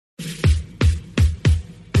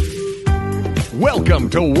Welcome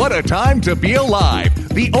to What a Time to Be Alive,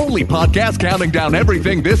 the only podcast counting down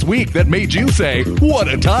everything this week that made you say, what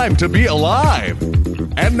a time to be alive.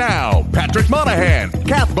 And now, Patrick Monahan,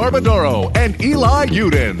 Kath Barbadoro, and Eli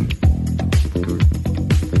Uden.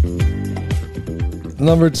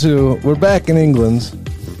 Number 2, we're back in England,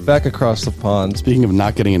 back across the pond. Speaking of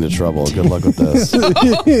not getting into trouble, good luck with this.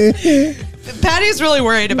 Patty's really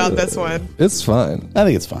worried about this one. It's fine. I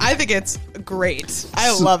think it's fine. I think it's great.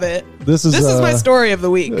 I love it. This is my story of the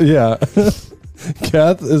week. Yeah.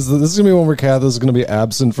 Kath this is gonna be one where Kath is gonna be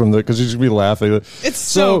absent from because she's gonna be laughing. It's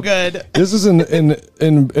so good. This is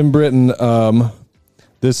in Britain.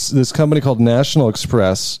 This company called National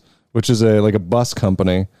Express, which is a bus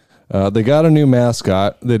company. They got a new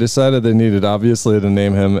mascot. They decided they needed obviously to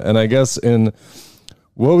name him, and I guess in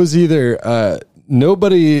what was either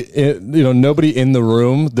nobody in the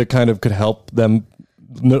room that kind of could help them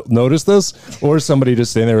notice this, or somebody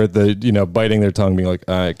just standing there at the biting their tongue being like,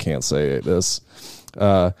 I can't say this.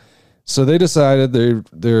 So they decided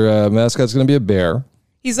their mascot's going to be a bear.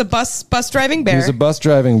 He's a bus driving bear. He's a bus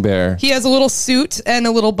driving bear. He has a little suit and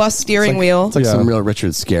a little bus steering wheel. It's like some real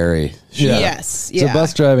Richard Scarry shit. Yeah. Yes. It's a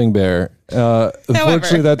bus driving bear.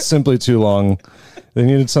 Unfortunately, that's simply too long. They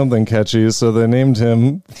needed something catchy, so they named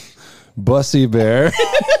him Bussy Bear.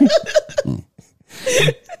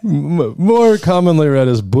 More commonly read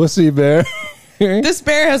as Bussy Bear. This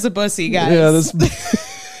bear has a bussy, guys. Yeah, this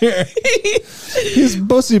bear. He's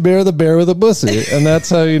Bussy Bear, the bear with a bussy, and that's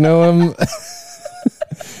how you know him.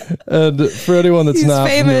 And for anyone that's not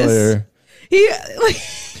famous. familiar,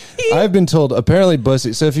 I've been told apparently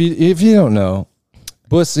Bussy. So if you don't know,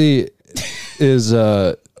 Bussy is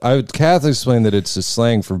Kath explained that it's a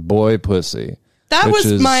slang for boy pussy. That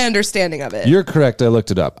was my understanding of it. You're correct. I looked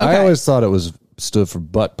it up. Okay. I always thought it stood for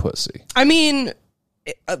butt pussy. I mean,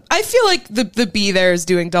 I feel like the B there is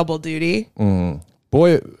doing double duty.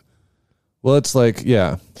 Boy, well, it's like,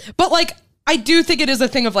 yeah. But I do think it is a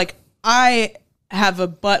thing of I have a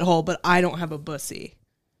butthole, but I don't have a bussy.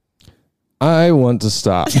 I want to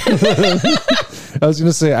stop. I was going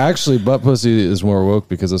to say, actually, butt pussy is more woke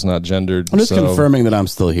because it's not gendered. I'm just confirming that I'm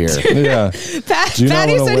still here. Yeah. Patty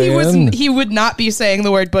said he would not be saying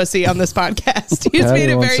the word bussy on this podcast. He has made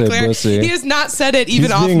it very clear. Bussy. He has not said it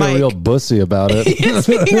even off mic. He's being a real bussy about it. He is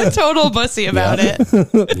being a total bussy about it.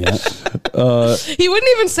 Yeah. He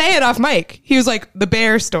wouldn't even say it off mic. He was like, the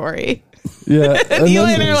bear story. Yeah. And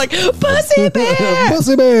Eli and I were like, Bussy Bear!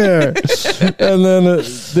 Bussy Bear! And then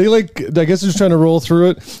they I guess just trying to roll through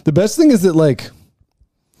it. The best thing is that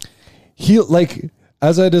he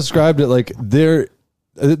as I described it, there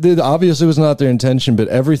obviously was not their intention, but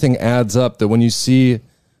everything adds up that when you see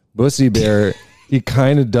Bussy Bear, he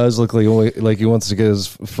kind of does look like he wants to get his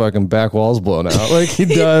fucking back walls blown out. Like he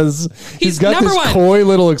does. He's got this coy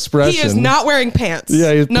little expression. He is not wearing pants.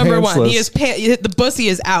 Yeah, he's number pantsless. one. He is the bussy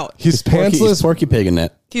is out. He's pantsless. He's Porky Pig in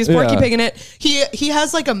it. He's Porky Pig in it. He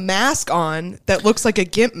has a mask on that looks like a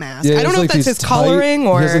GIMP mask. Yeah, I don't know if that's his coloring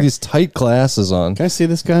or... He has these tight glasses on. Can I see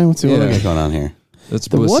this guy? What's going on here? That's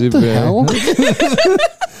Bussy What the Bear. hell?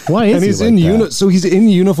 Why is and he's he in so he's in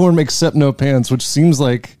uniform except no pants, which seems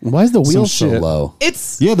like why is the wheel so shit. low?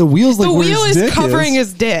 The wheel's the wheel is covering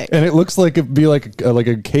his dick, and it looks like it'd be like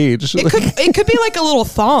a cage. It could be like a little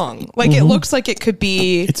thong. It looks like it could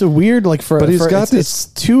be. It's a weird but he's got this. It's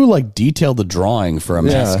too detailed a drawing for a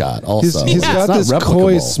mascot. Also, he's got this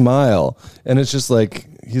coy smile, and it's just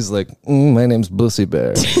he's like, my name's Bussy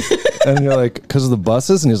Bear, and you're like, because of the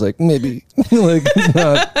buses, and he's like, maybe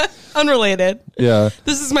not. Unrelated. Yeah.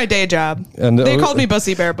 This is my day job. And they called me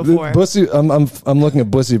Bussy Bear before. Bussy, I'm looking at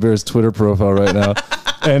Bussy Bear's Twitter profile right now.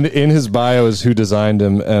 And in his bio is who designed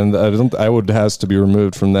him, and has to be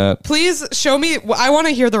removed from that. Please show me. I want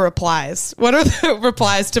to hear the replies. What are the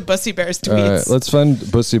replies to Bussy Bear's tweets? All right, let's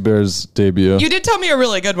find Bussy Bear's debut. You did tell me a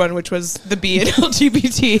really good one, which was the B in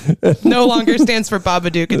LGBT no longer stands for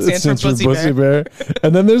Babadook. It stands for Bussy Bear.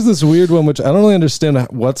 And then there's this weird one, which I don't really understand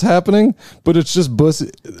what's happening, but it's just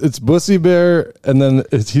Bussy. It's Bussy Bear, and then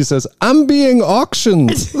he says, "I'm being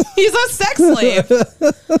auctioned." He's a sex slave.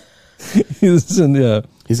 He's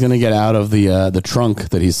gonna get out of the trunk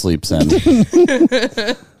that he sleeps in.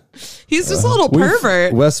 He's just a little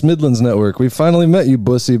pervert. West Midlands Network. We finally met you,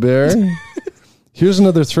 Bussy Bear. Here's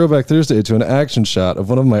another Throwback Thursday to an action shot of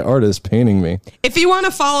one of my artists painting me. If you want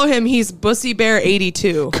to follow him, he's Bussy Bear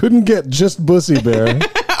 82. Couldn't get just Bussy Bear.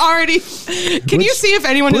 Already. Can you see if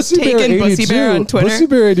anyone has taken Bussy Bear on Twitter? Bussy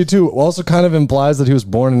Bear 82 also kind of implies that he was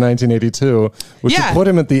born in 1982, which would put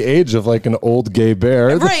him at the age of an old gay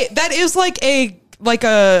bear. Right. That is a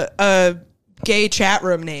gay chat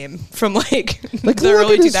room name from the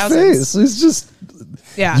early 2000s. He's just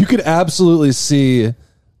Yeah. You could absolutely see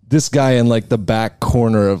this guy in like the back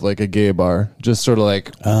corner of like a gay bar, just sort of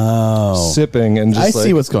like sipping and just I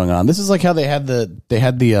see what's going on. This is like how they had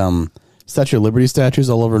the Statue of Liberty statues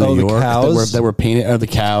all over New the York cows? that were painted, or the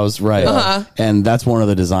cows, right? And that's one of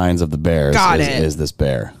the designs of the bears. Got is, it. is this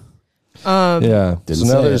bear? Yeah. Didn't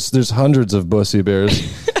So now say there's hundreds of bussy bears.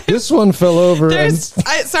 This one fell over. I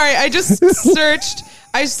just searched.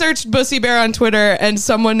 I searched Bussy Bear on Twitter, and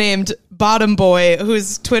someone named Bottom Boy,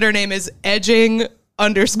 whose Twitter name is edging_fiend,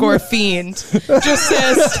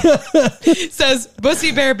 just says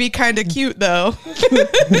Bussy Bear be kind of cute though.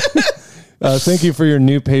 Thank you for your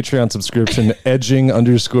new Patreon subscription,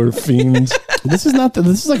 edging_fiend. This is not.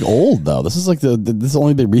 This is like old though. This is like this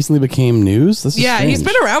only recently became news. This is He's strange.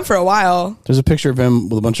 been around for a while. There's a picture of him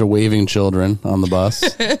with a bunch of waving children on the bus.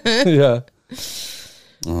 Yeah.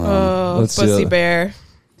 Bussy see. Bear.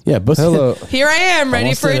 Yeah, Bussy. Hello. Here I am, ready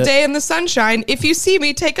Almost for did a it. day in the sunshine. If you see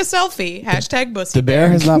me, take a selfie. #Bussy The bear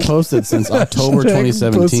has not posted since October Bussy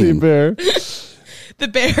 2017. bear. The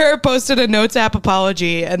bear posted a Notes app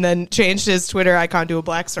apology and then changed his Twitter icon to a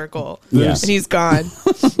black circle. Yeah. And he's gone.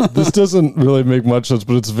 This doesn't really make much sense,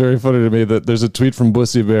 but it's very funny to me that there's a tweet from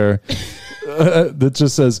Bussy Bear that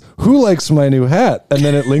just says, "Who likes my new hat?" And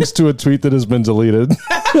then it links to a tweet that has been deleted.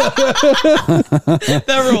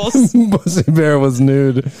 That rules. Bussy Bear was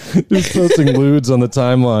nude. He's posting lewds on the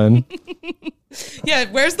timeline. Yeah,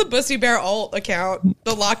 where's the Bussy Bear alt account?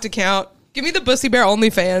 The locked account. Give me the Bussy Bear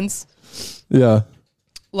OnlyFans. Yeah.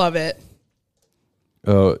 Love it.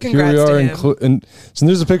 Oh, Congrats here we are. to him. And so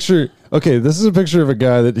there's a picture. Okay, this is a picture of a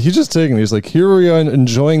guy that he's just taking. He's like, here we are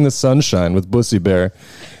enjoying the sunshine with Bussy Bear.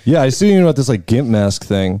 Yeah, I see you about this like GIMP mask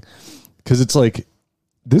thing. Because it's like,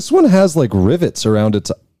 this one has like rivets around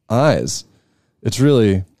its eyes. It's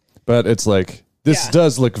really, but it's like, this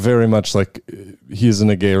does look very much like he's in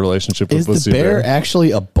a gay relationship with Is Bussy the bear Bear. actually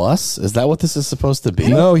a bus? Is that what this is supposed to be?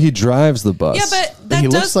 No, he drives the bus. Yeah, but He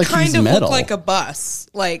that looks does like kind he's of metal. look like a bus,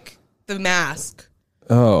 like the mask.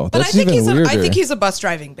 Oh, But that's even weirder. I think he's a bus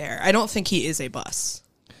driving bear. I don't think he is a bus.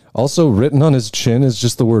 Also written on his chin is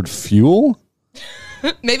just the word fuel.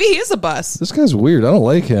 Maybe he is a bus. This guy's weird. I don't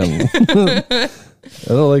like him. I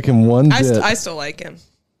don't like him one bit. I still like him.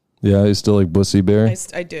 Yeah, he's still like Bussy Bear.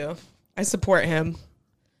 I do. I support him.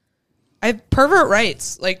 I pervert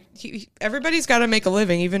rights. Like everybody's got to make a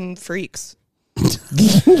living, even freaks.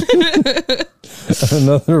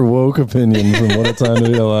 Another woke opinion from What a Time to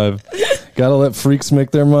Be Alive. Gotta let freaks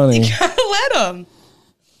make their money. Gotta let them.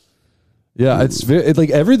 Yeah, it's like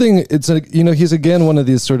everything. It's like, you know, he's again one of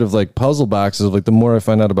these sort of like puzzle boxes of like the more I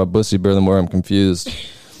find out about Bussy Bear, the more I'm confused.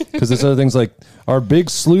 Because there's other things like our Big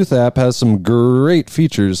Sleuth app has some great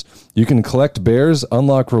features. You can collect bears,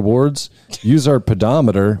 unlock rewards, use our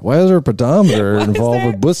pedometer. Why is our pedometer Why is involved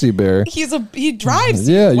there- with Bussy Bear? He drives.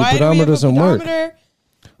 Yeah, your Why do we pedometer have a doesn't work. pedometer?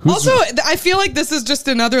 Also, I feel like this is just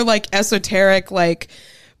another like esoteric like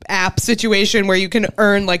app situation where you can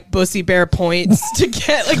earn like Bussy Bear points to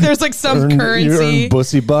get like there's like some You currency. earn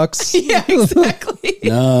Bussy bucks. Yeah, exactly.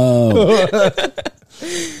 No.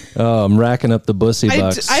 Oh, I'm racking up the Bussy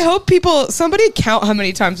bucks. I hope somebody count how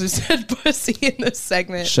many times we said pussy in this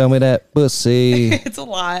segment. Show me that Bussy. It's a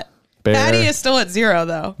lot. Bear. Patty is still at 0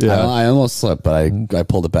 though. Yeah. I almost slipped, but I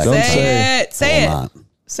pulled it back. Don't Say it. Say I it. will not.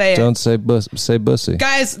 Say it. Don't say Bussy.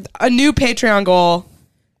 Guys, a new Patreon goal.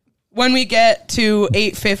 When we get to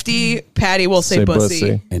 850, Patty will say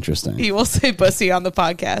bussy. Interesting. He will say bussy on the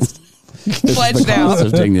podcast. This Pledge is the cost down.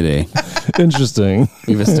 of dignity. Interesting.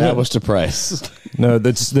 We've established a price. No,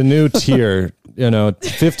 that's the new tier. You know,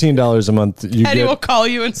 $15 a month. You Patty will get call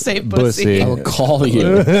you and say Bussy. bussy. I will call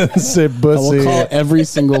you. say I Bussy. will call every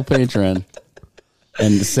single patron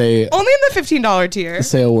and say Only in the $15 tier.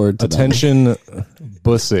 say a word to them. Attention,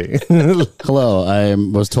 Bussy. Hello, I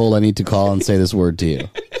was told I need to call and say this word to you.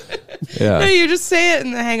 No, Yeah. you just say it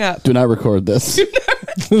and then hang up. Do not record this.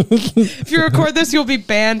 If you record this, you'll be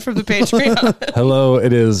banned from the Patreon. Hello,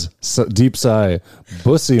 it is Deep Sigh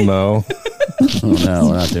Bussy Mo. Oh, no,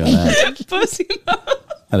 we're not doing that. Bussy mode.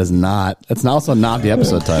 That is not. That's also not the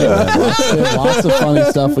episode title. We have lots of funny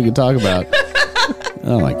stuff we can talk about.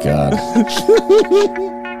 Oh my god.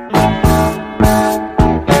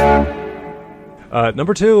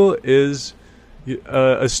 Number 2 is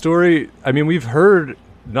a story. I mean, we've heard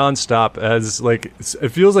nonstop as like it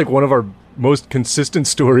feels like one of our most consistent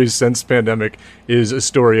stories since pandemic is a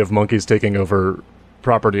story of monkeys taking over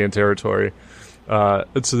property and territory.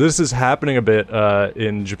 And so this is happening a bit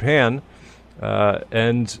in Japan,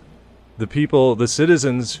 and the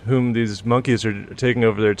citizens whom these monkeys are taking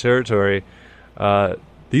over their territory,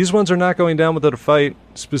 these ones are not going down without a fight.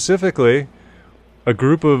 Specifically, a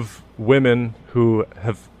group of women who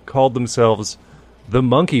have called themselves the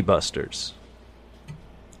Monkey Busters.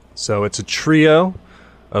 So it's a trio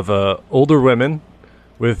of older women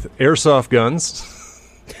with airsoft guns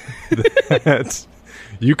that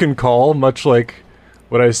you can call, much like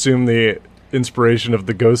what I assume the inspiration of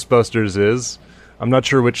the Ghostbusters is. I'm not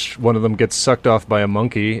sure which one of them gets sucked off by a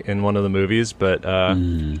monkey in one of the movies, but I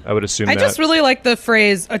would assume I just really like the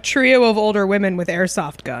phrase "a trio of older women with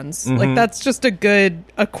airsoft guns." Like that's just a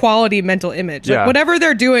quality mental image. Like, Yeah. whatever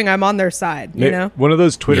they're doing, I'm on their side. You know. One of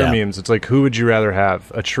those Twitter Yeah. memes. It's like, who would you rather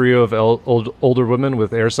have? A trio of older women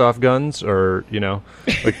with airsoft guns, or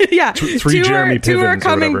like Yeah, three Jeremy two are Pivens or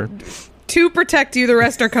whatever. coming to protect you. The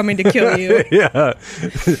rest are coming to kill you. Yeah,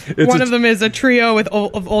 One of them is a trio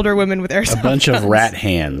of older women with airsoft A bunch guns. of rat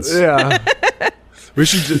hands. Yeah. We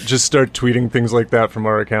should just start tweeting things like that from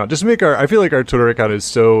our account. Just make I feel like our Twitter account is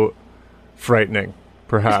so frightening.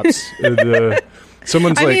 Perhaps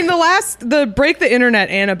someone's I like, mean, the break the internet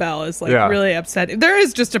Annabelle is like Yeah. really upsetting. There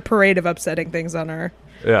is just a parade of upsetting things on our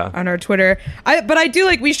Twitter. But I do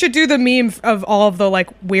like we should do the meme of all of the like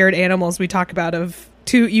weird animals we talk about. Of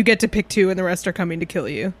two, you get to pick two, and the rest are coming to kill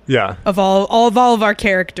you. yeah, Of all of our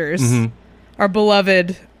characters, our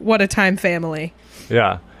beloved What a Time family.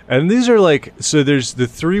 yeah. And these are like, so there's the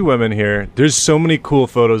three women here. There's so many cool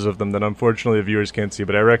photos of them that unfortunately the viewers can't see,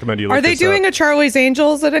 but I recommend you look Are they this doing up. a Charlie's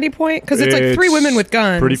Angels at any point? Because it's like three women with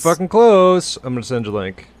guns. Pretty fucking close. I'm gonna send you a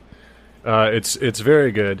link. It's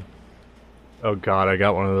very good. Oh god, I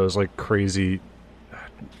got one of those like crazy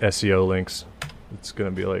SEO links. It's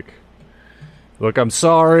gonna be like, look, I'm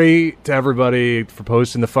sorry to everybody for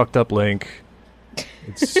posting the fucked up link.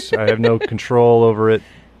 I have no control over it.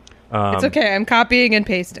 It's okay. I'm copying and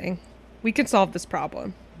pasting. We can solve this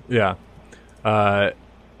problem. Yeah.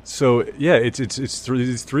 So yeah, it's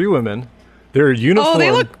these three women. Their uniform. Oh,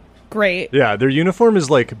 they look great. Yeah, their uniform is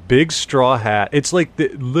like big straw hat. It's like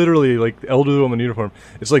literally like the elderly woman uniform.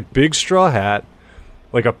 It's like big straw hat,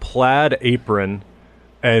 like a plaid apron,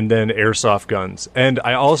 and then airsoft guns. And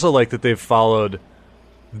I also like that they've followed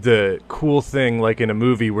the cool thing like in a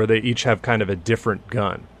movie where they each have kind of a different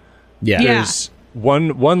gun. Yeah. Yeah. There's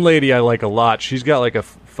one lady I like a lot. She's got like a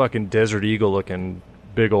fucking Desert Eagle looking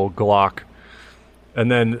big old Glock. And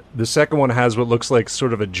then the second one has what looks like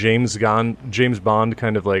sort of a James Bond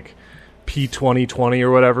kind of like P-2020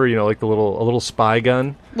 or whatever, like a little spy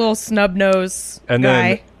gun. Little snub nose And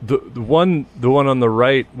guy. then the one on the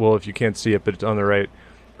right, well, if you can't see it, but it's on the right,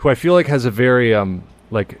 who I feel like has a very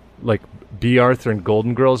like B. Arthur and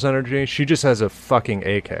Golden Girls energy. She just has a fucking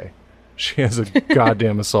AK. She has a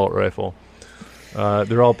goddamn assault rifle.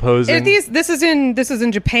 They're all posing. This is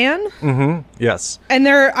in Japan, Yes. and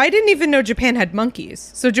I didn't even know Japan had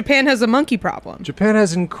monkeys. So Japan has a monkey problem. Japan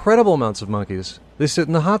has incredible amounts of monkeys. They sit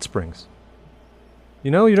in the hot springs.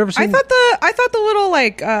 You've never seen. I thought the little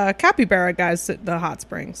like capybara guys sit in the hot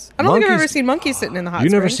springs. I don't think I've Monkeys- ever seen monkeys sitting in the hot You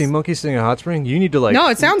springs. never seen monkeys sitting in a hot spring? You need to like. No,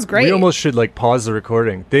 it sounds great. We almost should like pause the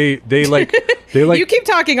recording. They like You keep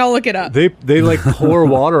talking, I'll look it up. they like pour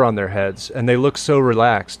water on their heads and they look so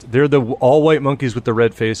relaxed. They're the all white monkeys with the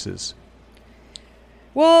red faces.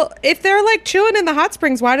 Well, if they're like chilling in the hot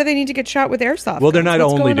springs, why do they need to get shot with airsoft? Well, they're guns? not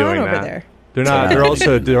What's only going on doing over that. there? They're not.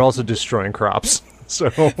 They're also destroying crops. So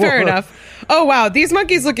Fair enough. Oh wow, these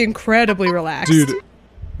monkeys look incredibly relaxed.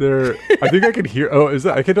 dude. I think I could hear. Oh, is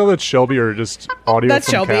that? I can tell that's Shelby or just audio That's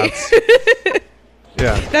from Shelby. cats.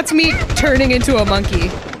 Yeah. That's me turning into a monkey.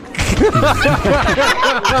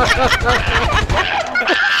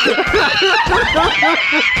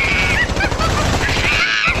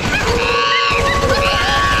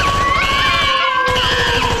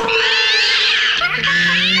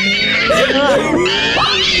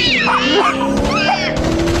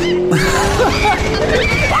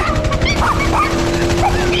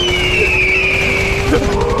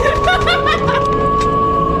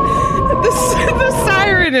 The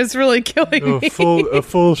siren is really killing me. A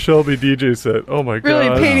full Shelby DJ set. Oh my Really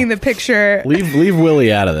god. painting the picture. Leave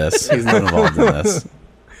Willie out of this. He's not involved in this.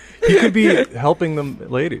 He could be helping them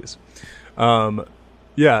ladies.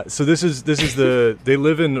 Yeah, so this is they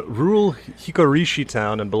live in rural Hikorishi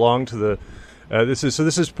town and belong to the it's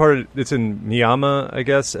in Miyama, I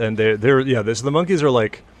guess, and the monkeys are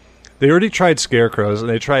like, they already tried scarecrows and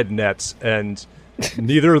they tried nets and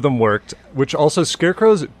neither of them worked, which also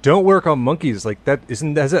scarecrows don't work on monkeys. Like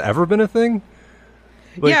has it ever been a thing?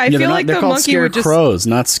 Like, Yeah, I Yeah, feel like they're the called monkey scare would just crows,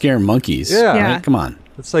 not scare monkeys. Yeah. Yeah. Right? Come on.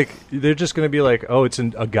 it's like they're just going to be like, oh, it's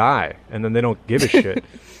a guy, and then they don't give a shit.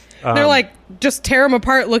 they're like just tear him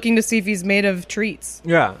apart looking to see if he's made of treats.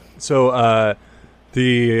 Yeah. So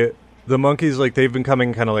the the monkeys, like, they've been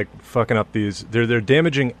coming kind of like fucking up these. They're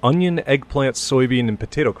damaging onion, eggplant, soybean, and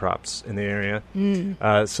potato crops in the area.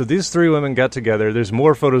 So these 3 women got together. There's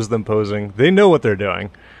more photos of them posing. They know what they're doing.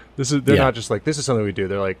 They're not just like, this is something we do.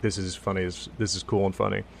 They're like, this is funny. This is cool and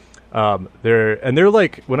funny. They're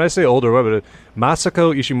like, when I say older,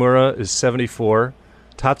 Masako Ishimura is 74,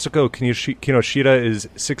 Tatsuko Kinoshita is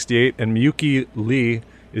 68, and Miyuki Lee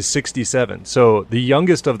is 67. So the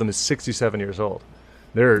youngest of them is 67 years old.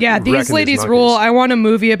 These ladies rule. I want a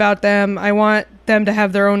movie about them. I want them to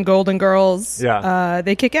have their own Golden Girls. Yeah.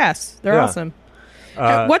 They kick ass. They're awesome.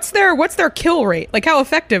 What's their kill rate? Like, how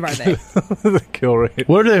effective are they? The kill rate.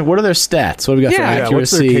 What are their stats? What do we got for accuracy,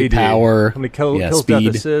 what's their KD? power? How many kills, speed?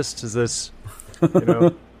 death, assist? Is this?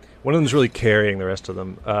 One of them's really carrying the rest of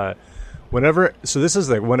them. Whenever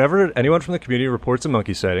anyone from the community reports a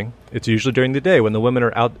monkey sighting, it's usually during the day when the women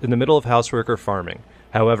are out in the middle of housework or farming.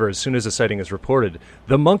 However, as soon as a sighting is reported,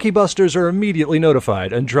 the monkey busters are immediately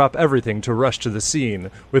notified and drop everything to rush to the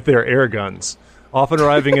scene with their air guns, often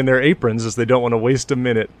arriving in their aprons as they don't want to waste a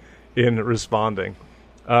minute in responding.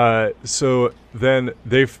 So then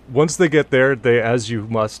once they get there, they, as you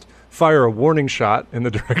must, fire a warning shot in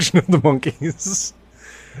the direction of the monkeys.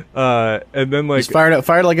 And then, like, just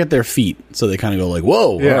fired like at their feet, so they kind of go like,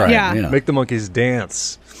 "Whoa!" Yeah, all right, yeah. Make the monkeys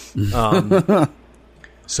dance.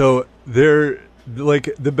 So they're like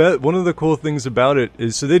one of the cool things about it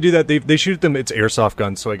is, so they do that. They shoot them. It's airsoft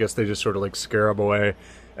guns, so I guess they just sort of like scare them away,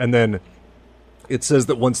 and then it says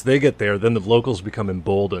that once they get there, then the locals become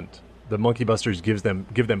emboldened. The monkey busters give them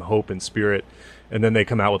hope and spirit, and then they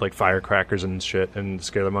come out with like firecrackers and shit and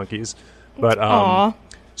scare the monkeys. But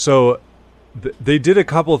so. They did a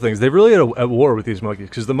couple of things. They really had a war with these monkeys,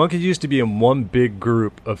 because the monkeys used to be in one big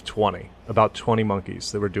group of 20, about 20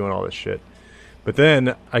 monkeys that were doing all this shit. But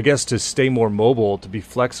then, I guess to stay more mobile, to be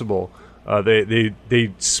flexible,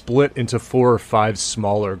 they split into 4 or 5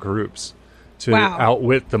 smaller groups to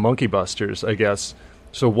outwit the monkey busters, I guess.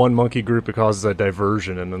 So one monkey group, it causes a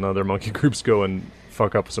diversion, and another monkey groups go and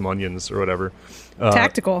fuck up some onions or whatever.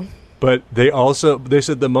 Tactical. But they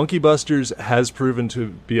said the monkey busters has proven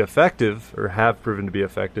to be effective, or have proven to be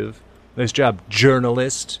effective. Nice job,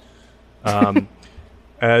 journalist.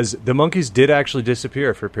 As the monkeys did actually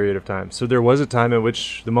disappear for a period of time. So there was a time in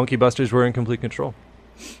which the monkey busters were in complete control.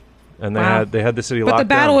 And they had the city locked down. But the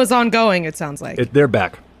battle is ongoing, it sounds like. They're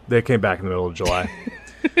back. They came back in the middle of July.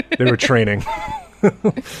 They were training.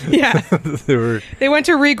 Yeah. They went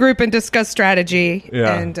to regroup and discuss strategy,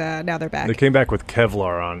 and now they're back. They came back with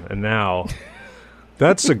Kevlar on, and now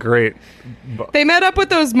that's a great... They met up with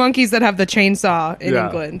those monkeys that have the chainsaw in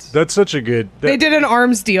England. That's such a good... They did an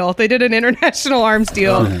arms deal. They did an international arms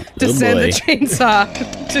deal to send the chainsaw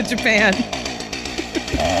to Japan.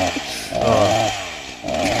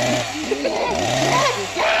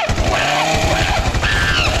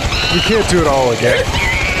 You can't do it all again.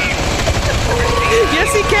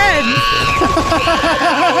 Yes, he can.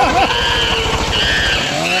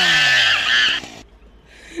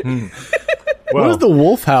 What is the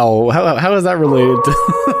wolf howl? How is that related to...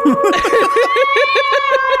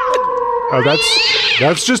 Oh,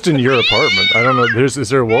 that's just in your apartment. I don't know. Is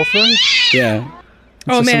there a wolf there? Yeah.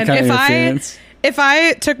 Oh man, if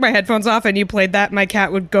I took my headphones off and you played that, my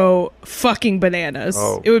cat would go fucking bananas.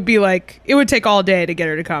 Oh. It would be like, it would take all day to get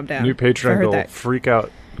her to calm down. New Patreon will freak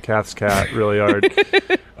out Kath's cat really hard.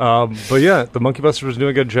 But yeah, the Monkey Busters was doing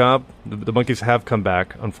a good job. The monkeys have come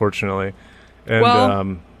back, unfortunately.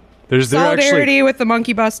 And there's solidarity with the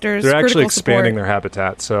Monkey Busters. They're actually expanding their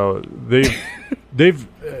habitat, so they've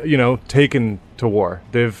taken to war.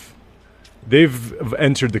 They've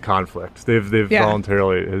entered the conflict. They've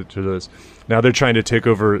voluntarily entered this. Now they're trying to take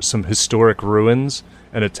over some historic ruins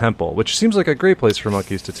and a temple, which seems like a great place for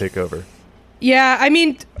monkeys to take over. Yeah, I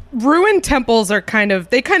mean, ruined temples are kind of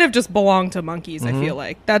just belong to monkeys. I feel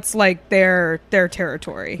like that's like their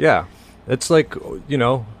territory. Yeah, it's like,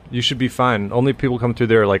 you should be fine. Only people come through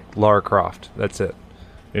there like Lara Croft. That's it.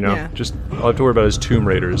 Just all I have to worry about is tomb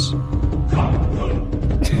raiders.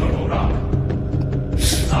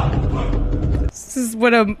 This is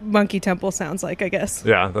what a monkey temple sounds like, I guess.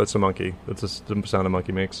 Yeah, that's a monkey. That's the sound a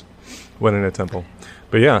monkey makes when in a temple.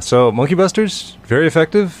 But yeah, so Monkey Busters, very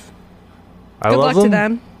effective. I love them. Good luck to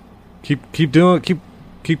them. Keep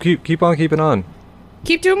on keeping on.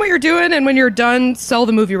 Keep doing what you're doing, and when you're done, sell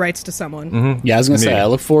the movie rights to someone. Mm-hmm. Yeah, I was going to say, I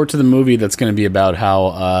look forward to the movie that's going to be about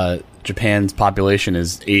how Japan's population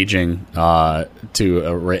is aging like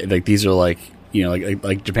these are like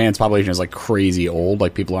Japan's population is like crazy old,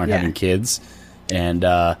 like people aren't having kids, and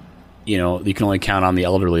you know, you can only count on the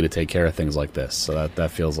elderly to take care of things like this. So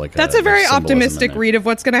that feels like that's a very optimistic read of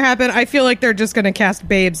what's going to happen. I feel like they're just going to cast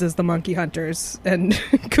babes as the monkey hunters and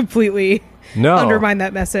completely undermine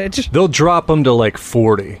that message. They'll drop them to like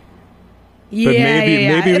 40. Yeah, but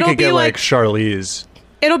maybe we could get like Charlize.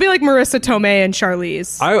 It'll be like Marissa Tomei and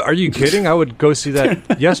Charlize. Are you kidding? I would go see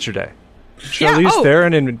that yesterday. Charlize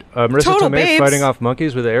Theron and Marissa Tomei babes. fighting off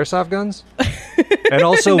monkeys with airsoft guns. And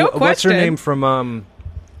also, No what's her question. name from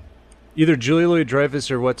either Julia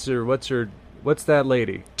Louis-Dreyfus or what's that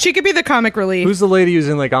lady? She could be the comic relief. Who's the lady who's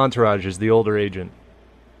in like Entourage as the older agent?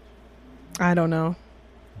 I don't know.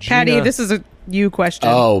 Gina- Patty, this is a you question.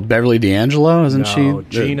 Oh, Beverly D'Angelo, isn't No, she?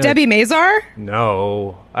 Gina. Debbie Mazar?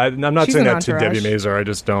 No, I'm not She's saying in that to Entourage. Debbie Mazar. I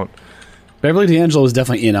just don't. Beverly D'Angelo is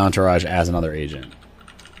definitely in Entourage as another agent.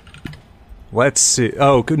 Let's see.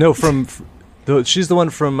 Oh no, she's the one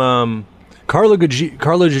from Carla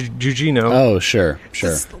Gugino. Oh, sure.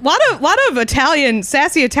 A lot of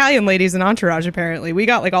sassy Italian ladies in Entourage, apparently. We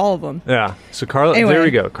got like all of them. Yeah. So Carla, Anyway. there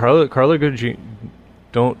we go. Carla Gugino.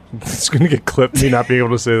 Don't. It's going to get clipped. Me not being able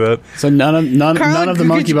to say that. So none of the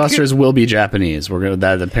Monkey Gucci- Busters will be Japanese.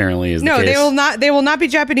 That apparently is No, the case. they will not be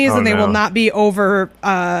Japanese, Oh, and they no. will not be over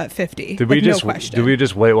 50. Did we no just question. did we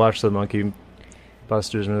just whitewash the Monkey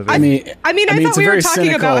Busters movie? I mean, I thought it's a we were very talking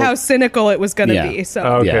cynical- about how cynical it was going to Yeah. be. So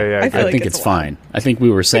Okay, yeah, I, I think it's it's allowed. fine. I think we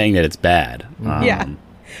were saying that it's bad. yeah.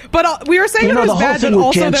 But we were saying You know, it the was whole bad, thing but with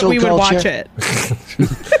also that cancel we would culture- watch it.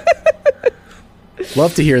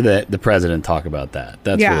 Love to hear the president talk about that.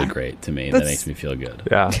 That's Yeah. really great to me. That That's- makes me feel good.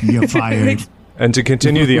 Yeah. You're fired. And to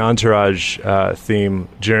continue the Entourage theme,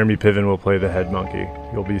 Jeremy Piven will play the head monkey.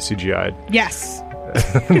 He'll be CGI'd. Yes.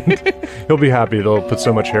 He'll be happy. They'll put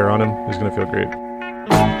so much hair on him. He's going to feel great.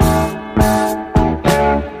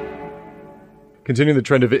 Continuing the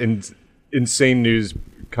trend of insane news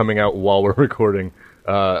coming out while we're recording.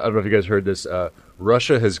 I don't know if you guys heard this.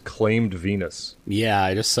 Russia has claimed Venus. Yeah,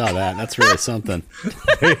 I just saw that. That's really something.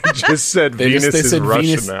 They just said Venus is Russian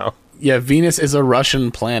Venus, now. Yeah, Venus is a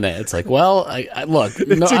Russian planet. It's like, well, I look, no,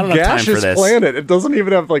 It's I a don't have time for gaseous this. planet. It doesn't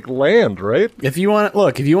even have like land, right? If you want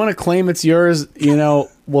to claim it's yours,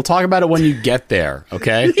 we'll talk about it when you get there.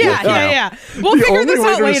 Okay? Yeah. We'll figure this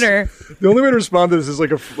out later. The only way to respond to this is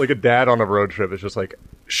like a dad on a road trip. It's just like,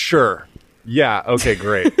 sure, yeah, okay,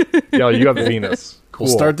 great. Yeah, you have Venus. Cool.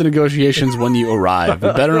 We'll start the negotiations when you arrive.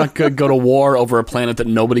 You better not go to war over a planet that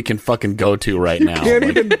nobody can fucking go to right now.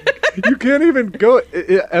 You can't even go.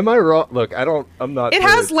 Am I wrong? Look, I'm not. It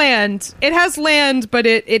has land. It has land, but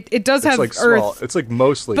it does have like earth. small. It's like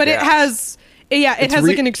mostly. But gas. it has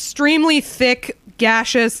like an extremely thick,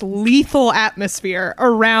 gaseous, lethal atmosphere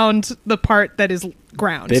around the part that is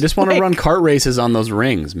ground. They just want to Like, run kart races on those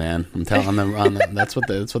rings, man. I'm telling them. That's what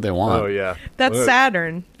they want. Oh yeah, That's Look,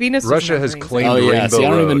 Saturn. Venus. Russia is has rings. claimed Oh yeah. Rainbow See,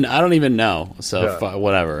 Road. I don't even know. So Yeah.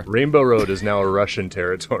 whatever. Rainbow Road is now a Russian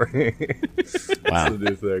territory. Wow. That's the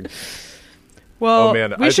new thing. Well, Oh,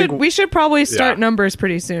 man, we should probably start Yeah. numbers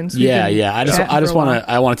pretty soon. So we Yeah, can yeah. I chat just for a want while. to.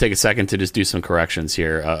 I want to take a second to just do some corrections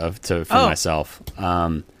here for Oh. myself.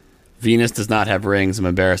 Venus does not have rings. I'm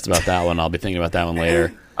embarrassed about that one. I'll be thinking about that one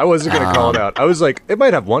later. I wasn't gonna call it out. I was like, it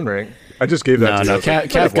might have one ring. I just gave that to you. I No. was like,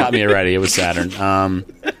 Kath got me already. It was Saturn.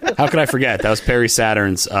 How could I forget? That was Perry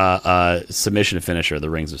Saturn's submission finisher, the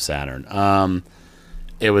Rings of Saturn.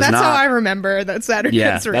 It was That's not. how I remember that Saturn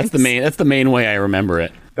yeah, has rings. that's the main way I remember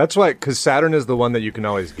it. That's why, because Saturn is the one that you can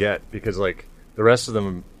always get, because like the rest of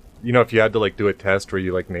them, if you had to like do a test where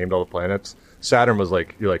you like named all the planets, Saturn was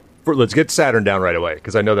like, you're like, let's get Saturn down right away,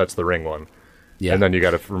 because I know that's the ring one. Yeah, And then you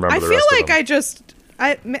got to remember I the feel rest like of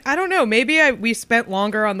them. I don't know. Maybe we spent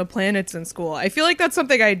longer on the planets in school. I feel like that's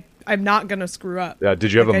something I'm not gonna screw up. Yeah,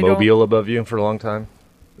 did you have Like, a I don't- mobile above you for a long time?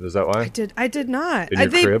 Is that why? I did not. In your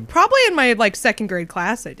crib? Probably in my like second grade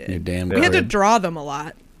class. I did. Your damn we had to crib. draw them a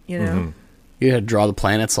lot. You know. Mm-hmm. You had to draw the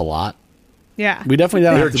planets a lot. Yeah. We definitely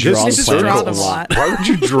don't They're have to just draw the Just planets draw a them a lot. lot. Why would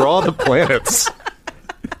you draw the planets?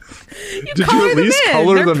 Did Color you at them least in.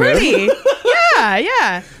 color They're them pretty. in?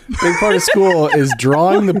 Yeah. Big part of school is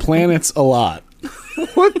drawing the planets a lot.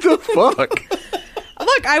 What the fuck?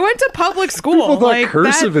 Look, I went to public school. People thought like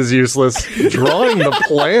cursive is useless. Drawing the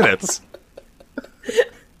planets. not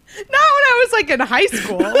when I was like in high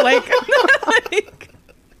school. Like,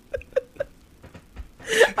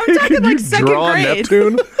 I'm talking Can like you second draw grade.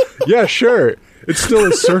 Neptune? Yeah, sure. It's still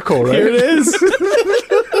a circle, right? Here it is.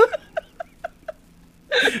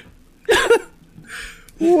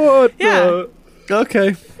 What Yeah. the?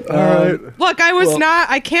 Okay. All right. Look,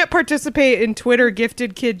 I can't participate in Twitter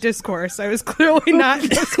gifted kid discourse. I was clearly not in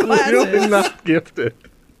those Really classes. not gifted.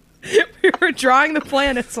 We were drawing the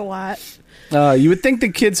planets a lot. You would think the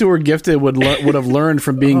kids who were gifted would have learned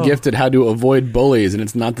from being gifted how to avoid bullies, and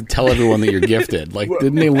it's not to tell everyone that you're gifted. Like,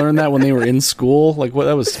 didn't they learn that when they were in school? Like, what?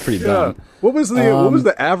 That was pretty dumb. What was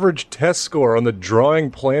the average test score on the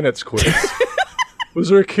drawing planets quiz? Was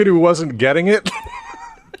there a kid who wasn't getting it?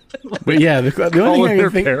 But yeah, the only thing I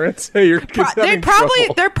their think, parents, hey, your kid's having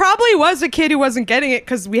trouble. There probably was a kid who wasn't getting it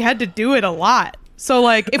because we had to do it a lot. So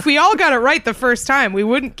like, if we all got it right the first time, we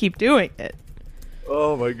wouldn't keep doing it.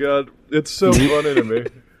 Oh my god, it's so funny to me.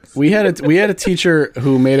 we had a teacher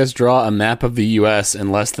who made us draw a map of the U.S.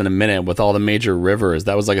 in less than a minute with all the major rivers.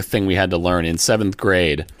 That was like a thing we had to learn in 7th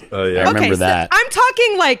grade. Oh yeah, I remember that. I'm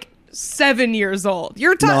talking like 7 years old.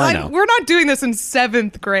 You're talking. We're not doing this in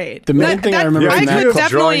 7th grade. The main thing I remember the from idea that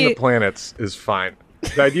of drawing the planets is fine.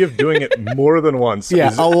 The idea of doing it more than once,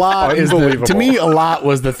 is a lot unbelievable. to me. A lot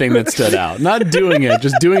was the thing that stood out. Not doing it,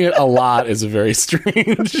 just doing it a lot is very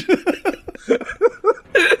strange.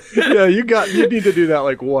 Yeah, you need to do that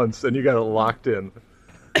like once, and you got it locked in.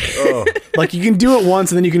 Oh. Like you can do it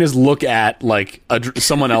once, and then you can just look at like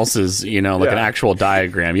someone else's, an actual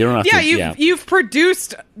diagram. You don't have to. You've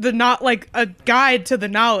produced a guide to the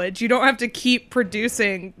knowledge. You don't have to keep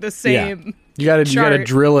producing the same. Yeah. You gotta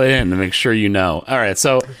drill it in to make sure you know. All right,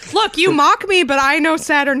 so look, you mock me, but I know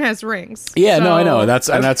Saturn has rings. Yeah, so. No, I know. That's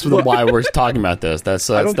why we're talking about this. That's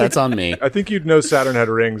on me. I think you'd know Saturn had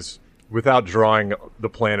rings without drawing the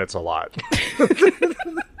planets a lot.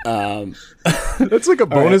 That's like a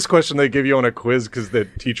bonus question they give you on a quiz because the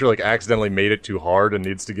teacher like accidentally made it too hard and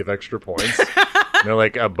needs to give extra points. And they're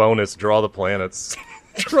like, a bonus, draw the planets.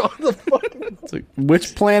 Draw the planets. Like,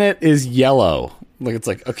 which planet is yellow? Like it's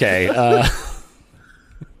like, okay.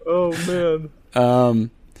 Oh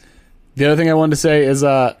man. The other thing I wanted to say is,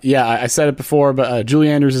 I said it before, but Julie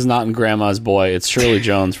Andrews is not in Grandma's Boy. It's Shirley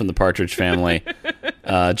Jones from the Partridge Family.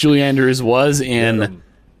 Julie Andrews was in.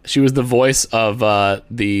 She was the voice of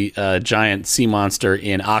the giant sea monster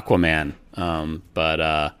in Aquaman.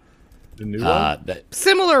 The new one?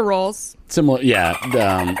 Similar roles. Similar, yeah.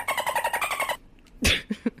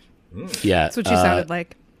 Yeah. That's what she sounded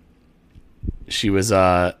like. She was,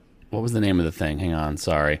 what was the name of the thing? Hang on,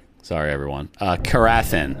 sorry, everyone.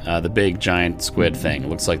 Karathin, the big giant squid thing. It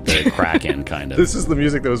looks like the Kraken, kind of. This is the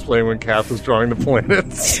music that was playing when Kath was drawing the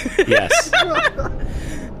planets. Yes.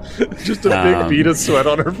 Just a big bead of sweat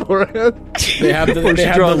on her forehead. They have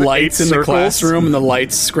the lights in the classroom, and the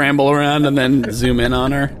lights scramble around and then zoom in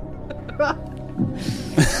on her.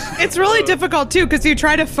 It's really difficult too because you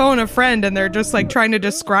try to phone a friend and they're just like trying to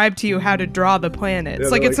describe to you how to draw the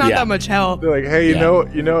planets. Yeah, it's not that much help. They're like, hey,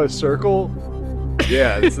 you know a circle?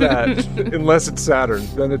 Yeah, it's that. Unless it's Saturn,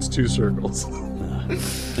 then it's two circles.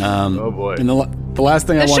 Oh boy! And the last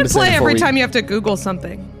thing I wanted to say, should play every time you have to Google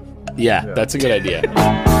something. Yeah, that's a good idea.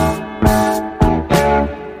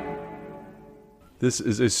 This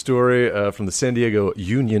is a story from the San Diego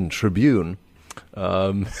Union Tribune.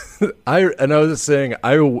 I was saying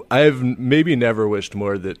I've maybe never wished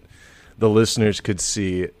more that the listeners could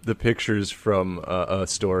see the pictures from a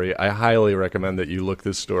story. I highly recommend that you look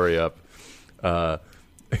this story up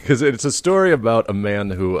because it's a story about a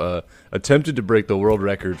man who attempted to break the world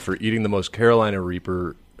record for eating the most Carolina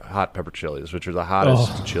Reaper hot pepper chilies, which are the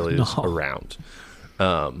hottest chilies around.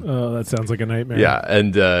 That sounds like a nightmare. Yeah,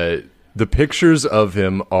 and the pictures of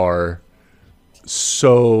him are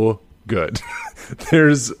so good.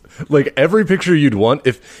 There's like every picture you'd want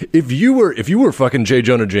if you were fucking J.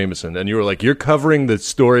 Jonah Jameson and you were like, you're covering the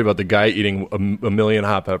story about the guy eating a million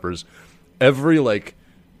hot peppers, every like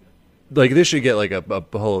this should get like a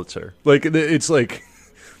Pulitzer. Like it's like,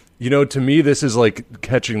 to me this is like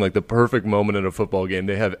catching like the perfect moment in a football game.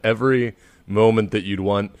 They have every moment that you'd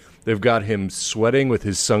want. They've got him sweating with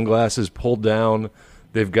his sunglasses pulled down.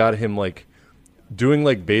 They've got him like doing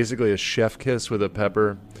like basically a chef kiss with a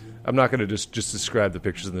pepper. I'm not going to just describe the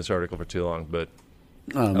pictures in this article for too long, but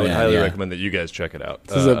I would highly recommend that you guys check it out.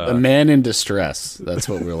 This is a man in distress. That's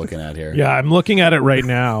what we're looking at here. Yeah, I'm looking at it right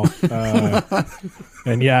now.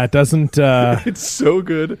 And yeah, it doesn't... it's so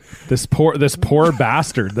good. This poor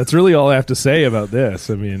bastard. That's really all I have to say about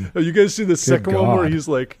this. I mean... Oh, you guys see the second one where he's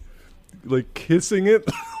like kissing it?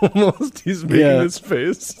 Almost. He's making his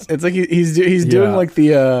face. It's like he's doing like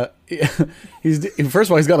the... first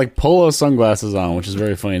of all, he's got like polo sunglasses on, which is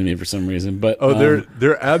very funny to me for some reason. But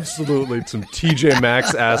they're absolutely some TJ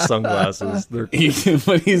Maxx ass sunglasses. But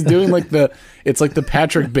he's doing like it's like the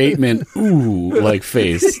Patrick Bateman like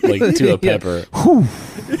face like to a pepper.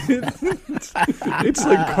 It's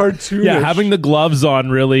like cartoonish. Yeah, having the gloves on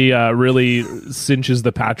really cinches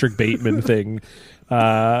the Patrick Bateman thing.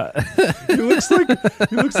 He looks like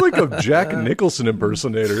a Jack Nicholson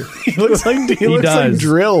impersonator. He looks like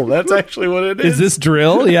Drill. That's actually what it is. Is this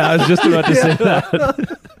Drill? Yeah, I was just about to say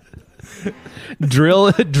that.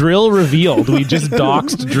 Drill revealed. We just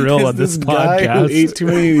doxed Drill on this guy podcast. Who ate too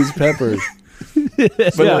many of these peppers.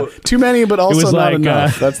 But too many, but also not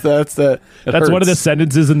enough. That's one of the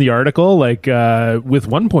sentences in the article. Like, with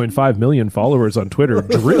 1.5 million followers on Twitter,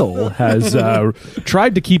 Drill has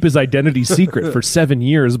tried to keep his identity secret for 7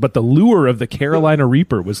 years, but the lure of the Carolina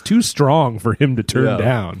Reaper was too strong for him to turn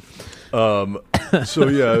down. So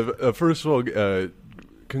yeah, first of all,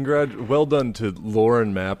 well done to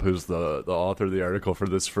Lauren Mapp, who's the author of the article for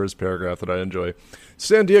this first paragraph that I enjoy.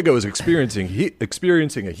 San Diego is experiencing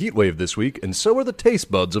a heat wave this week, and so are the taste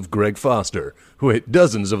buds of Greg Foster, who ate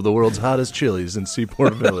dozens of the world's hottest chilies in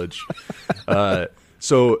Seaport Village.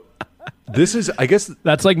 So this is, I guess,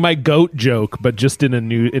 that's like my goat joke, but just in a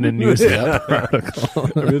newspaper article.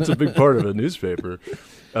 I mean, it's a big part of a newspaper.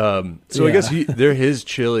 I guess they're his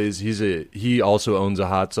chilies. He also owns a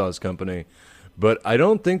hot sauce company. But I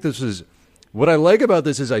don't think this is what I like about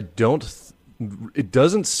this is it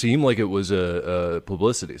doesn't seem like it was a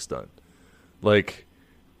publicity stunt. Like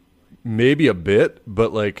maybe a bit,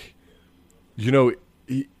 but like, you know,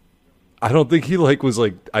 I don't think he was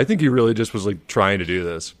I think he really just was like trying to do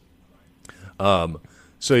this.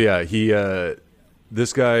 So yeah,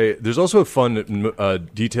 this guy, there's also a fun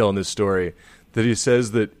detail in this story that he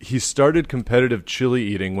says that he started competitive chili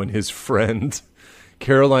eating when his friend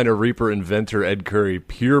Carolina Reaper inventor Ed Curry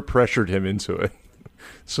peer pressured him into it.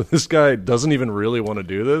 So this guy doesn't even really want to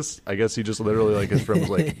do this. I guess he just literally, like, his friend was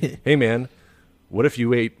like, "Hey man, what if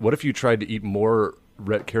you tried to eat more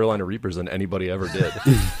Carolina Reapers than anybody ever did?"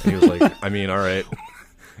 And he was like, "I mean, all right."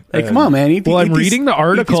 Hey, come on, man. I'm reading the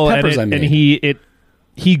article and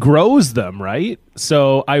he grows them, right?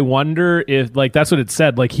 So I wonder if, like, that's what it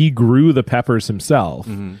said. Like, he grew the peppers himself.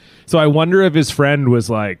 Mm-hmm. So I wonder if his friend was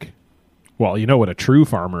like, well, you know what a true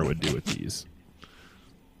farmer would do with these?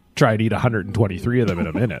 Try to eat 123 of them in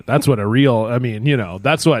a minute. That's what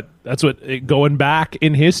that's what going back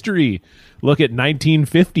in history. Look at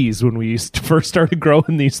 1950s when we first started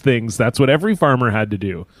growing these things. That's what every farmer had to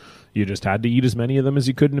do. You just had to eat as many of them as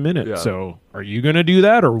you could in a minute. Yeah. So are you going to do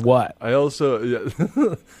that or what? I also,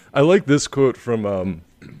 I like this quote from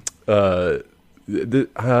this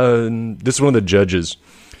is one of the judges.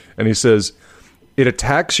 And he says, "It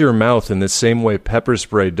attacks your mouth in the same way pepper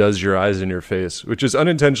spray does your eyes and your face," which is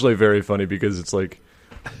unintentionally very funny because it's like,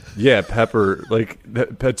 yeah, pepper, like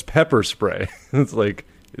it's pepper spray. It's like,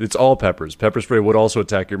 it's all peppers. Pepper spray would also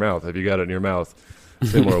attack your mouth if you got it in your mouth,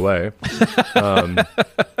 similar way.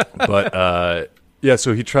 Yeah,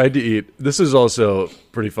 so he tried to eat. This is also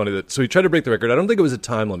pretty funny. So he tried to break the record. I don't think it was a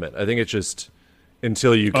time limit. I think it's just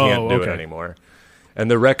until you can't do it anymore. And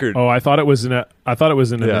the record. Oh, I thought it was in a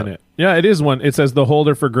minute. Yeah, it is one. It says the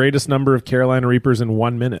holder for greatest number of Carolina Reapers in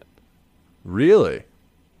 1 minute. Really?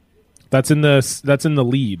 That's in the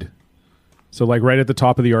lead. So, like, right at the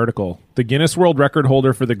top of the article, the Guinness World Record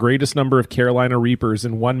holder for the greatest number of Carolina Reapers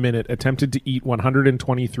in 1 minute attempted to eat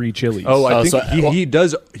 123 chilies. Oh, I think he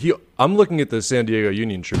does. I'm looking at the San Diego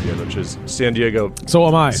Union Tribune, which is San Diego. So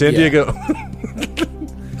am I. San Diego.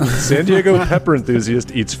 San Diego pepper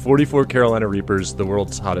enthusiast eats 44 Carolina Reapers, the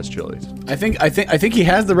world's hottest chilies. I think he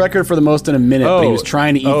has the record for the most in a minute, but he was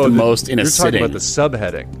trying to eat the most in a sitting. You're talking about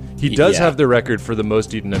the subheading. He does have the record for the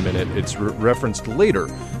most eaten in a minute. It's referenced later.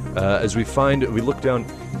 As we look down,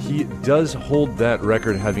 he does hold that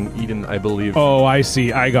record, having eaten, I believe. Oh, I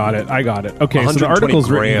see. I got it. Okay, so the article's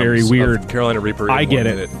written very weird. Carolina Reaper. I get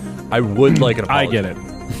it. I would like an apology. I get it.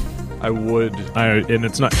 I would. And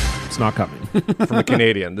it's not coming. From a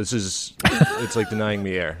Canadian. It's like denying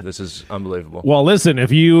me air. This is unbelievable. Well, listen,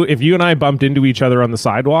 if you and I bumped into each other on the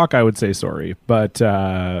sidewalk, I would say sorry. But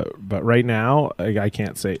right now, I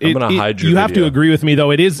can't say. I'm going to hide your You have to agree with me, though.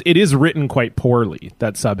 It is written quite poorly,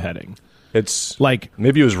 that subheading. It's like,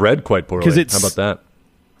 maybe it was read quite poorly. How about that?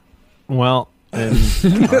 Well, all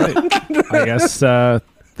right. I guess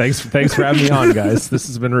thanks for having me on, guys. This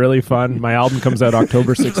has been really fun. My album comes out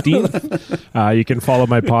October 16th. You can follow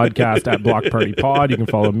my podcast at Block Party Pod. You can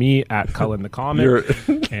follow me at Cullen the Comic.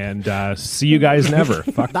 And see you guys never.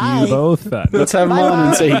 Fuck you both. Let's have him on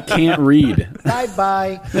and say he can't read.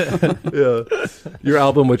 Bye. Yeah. Your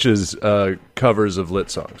album, which is covers of lit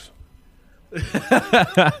songs.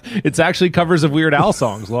 It's actually covers of Weird Al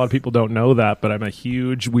songs. A lot of people don't know that, but I'm a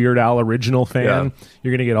huge Weird Al original fan. Yeah.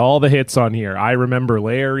 You're gonna get all the hits on here. I Remember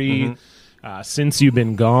Larry, Since You've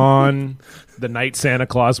Been Gone, The Night Santa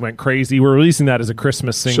Claus Went Crazy. We're releasing that as a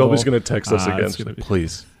Christmas single. Shelby's gonna text us again,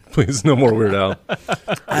 please. Please, no more Weird Al.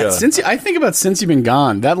 I think about Since You've Been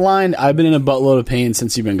Gone, that line, I've been in a buttload of pain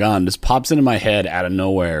since you've been gone, just pops into my head out of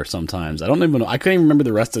nowhere sometimes. I don't even know. I couldn't even remember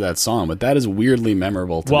the rest of that song, but that is weirdly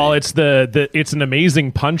memorable to me. Well, it's it's an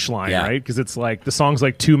amazing punchline, right? Because it's like the song's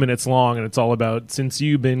like 2 minutes long, and it's all about since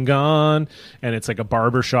you've been gone, and it's like a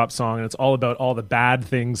barbershop song, and it's all about all the bad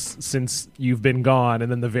things since you've been gone.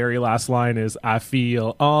 And then the very last line is, I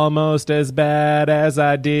feel almost as bad as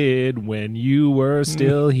I did when you were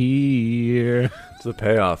still here. It's a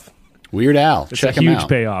payoff. Weird Al. It's a huge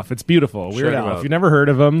payoff. It's beautiful. Weird Al. If you've never heard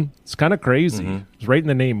of him, it's kind of crazy. It's right in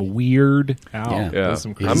the name, Weird Al. Yeah.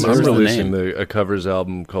 I'm releasing a covers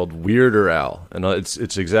album called Weirder Al, and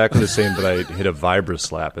it's exactly the same, but I hit a vibra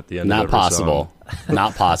slap at the end. Not of possible.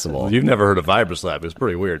 Not possible. You've never heard of vibra slap? It's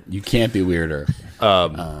pretty weird. You can't be weirder.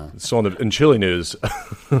 So in Chili news,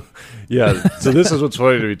 yeah. So this is what's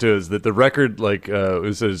funny to me too, is that the record, like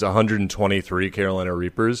it says 123 Carolina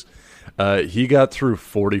Reapers. He got through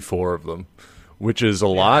 44 of them, which is a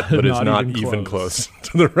lot, but it's not even close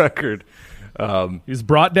to the record. He was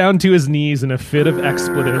brought down to his knees in a fit of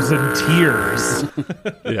expletives and tears.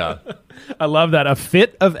 Yeah. I love that. A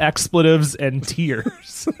fit of expletives and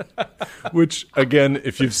tears. Which, again,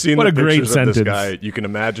 if you've seen what the a great pictures sentence. of this guy, you can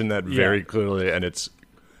imagine that very clearly, and it's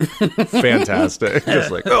fantastic.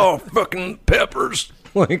 Just like, oh, fucking peppers.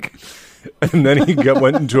 Like, and then he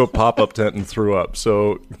went into a pop-up tent and threw up.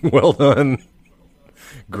 So, well done,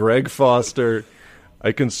 Greg Foster.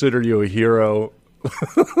 I consider you a hero.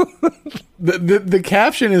 The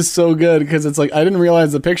caption is so good because it's like, I didn't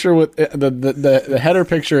realize the picture with the header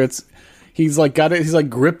picture. He's like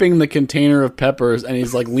gripping the container of peppers and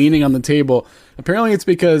he's like leaning on the table. Apparently, it's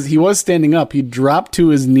because he was standing up. He dropped to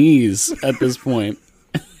his knees at this point.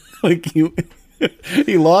 Like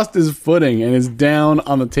he lost his footing and is down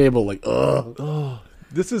on the table. Like,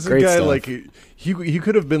 this is Great a guy stuff. like he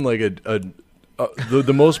could have been like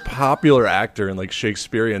the most popular actor in like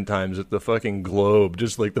Shakespearean times at the fucking Globe.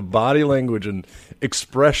 Just like the body language and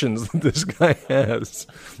expressions that this guy has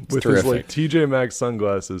with his like TJ Maxx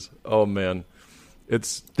sunglasses. Oh man,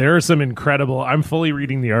 there are some incredible. I'm fully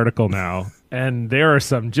reading the article now, and there are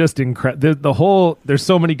some just incredible. There's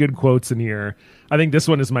so many good quotes in here. I think this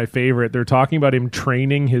one is my favorite. They're talking about him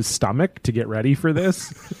training his stomach to get ready for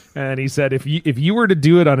this. And he said, if you were to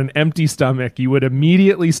do it on an empty stomach, you would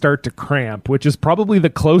immediately start to cramp, which is probably the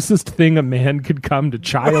closest thing a man could come to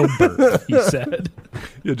childbirth, he said.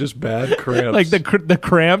 Yeah, just bad cramps. Like the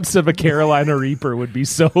cramps of a Carolina Reaper would be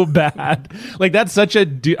so bad. Like that's such a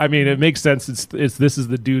I mean, it makes sense. This is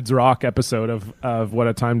the Dudes Rock episode of What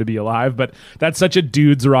a Time to Be Alive, but that's such a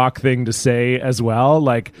Dudes Rock thing to say as well.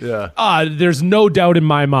 Like, there's no doubt in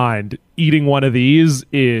my mind eating one of these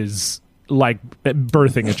is like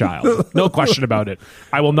birthing a child. No question about it.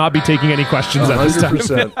 I will not be taking any questions at this time.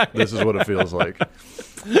 100%. This is what it feels like.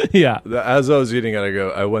 Yeah. As I was eating it,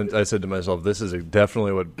 I said to myself, this is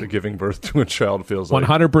definitely what giving birth to a child feels like.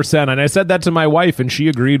 100%. And I said that to my wife, and she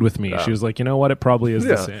agreed with me. Yeah. She was like, you know what? It probably is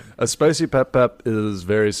the same. A spicy pep is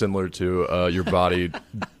very similar to your body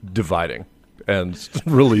dividing and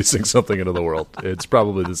releasing something into the world. It's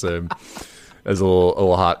probably the same as a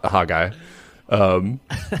little hot guy. I want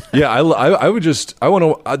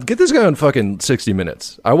to get this guy on fucking 60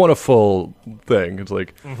 Minutes. I want a full thing. It's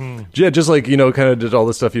like, just like, kind of did all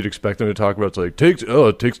the stuff you'd expect him to talk about. It's like,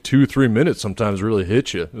 it takes 2-3 minutes sometimes to really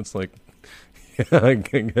hit you. It's like, yeah, I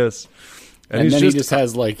guess. And then he just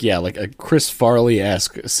has like a Chris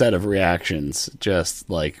Farley-esque set of reactions. Just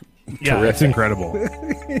like, yeah, it's incredible.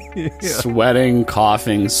 Sweating,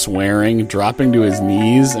 coughing, swearing, dropping to his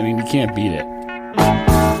knees. I mean, you can't beat it.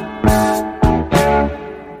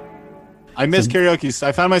 I miss karaoke.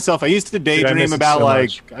 I found myself, I used to daydream about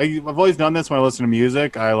I've always done this when I listen to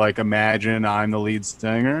music. I like imagine I'm the lead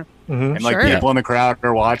singer and like people in the crowd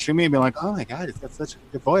are watching me and be like, oh my God, he's got such a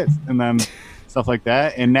good voice. And then stuff like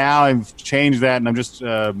that. And now I've changed that and I'm just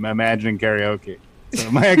imagining karaoke. So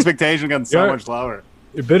my expectation got so much lower.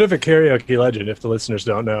 A bit of a karaoke legend, if the listeners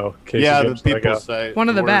don't know. The people say one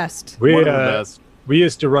of the best. One of the best. We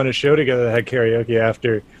used to run a show together that had karaoke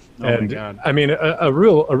after. And my God. I mean, a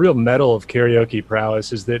real medal of karaoke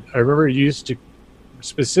prowess is that I remember you used to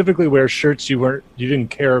specifically wear shirts you didn't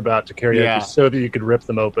care about to karaoke so that you could rip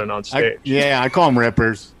them open on stage. I call them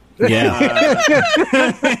rippers. Yeah.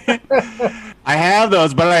 I have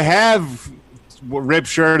those, but I have ripped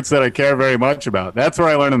shirts that I care very much about. That's where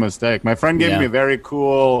I learned a mistake. My friend gave me a very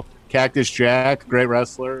cool Cactus Jack, great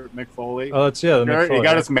wrestler, Mick Foley. Oh, that's Mick Foley. He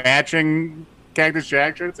got us matching Cactus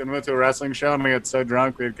Jack shirts and went to a wrestling show and we got so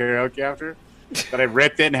drunk we had karaoke after. that I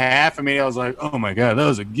ripped it in half. I mean, I was like, oh my God, that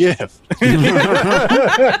was a gift.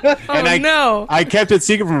 I kept it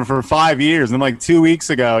secret from him for 5 years. And like 2 weeks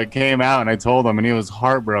ago, it came out and I told him and he was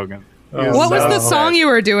heartbroken. What was the song you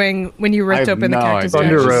were doing when you ripped open the Cactus Jack?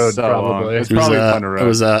 Thunder Road, probably. It's probably Thunder Road. It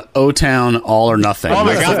was O-Town, All or Nothing. Oh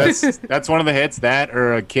my God, that's one of the hits. That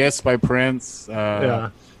or A Kiss by Prince.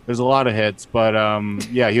 There's a lot of hits, but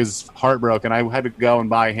he was heartbroken. I had to go and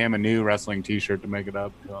buy him a new wrestling T-shirt to make it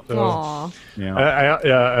up. Aww. Yeah.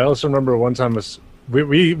 I also remember one time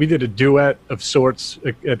we did a duet of sorts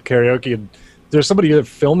at karaoke, and there's somebody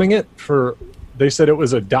filming it for. They said it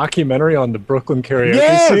was a documentary on the Brooklyn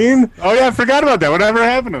karaoke scene. Oh yeah, I forgot about that. Whatever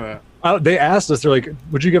happened to that? They asked us, they're like,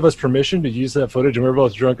 would you give us permission to use that footage? And we were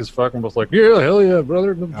both drunk as fuck and both like, yeah, hell yeah,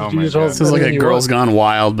 brother. This is like a Girls Gone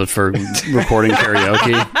Wild, but for recording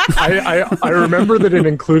karaoke. I remember that it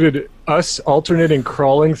included us alternating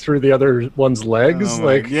crawling through the other one's legs. And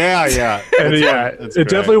it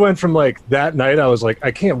definitely went from like that night, I was like, I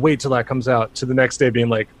can't wait till that comes out, to the next day being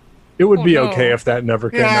like, it would be okay if that never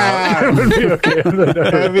came out. It would be okay if that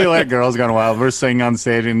never It would be like Girls Gone Wild. We're singing on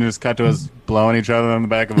stage and just cut to us blowing each other on the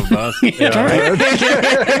back of a bus. That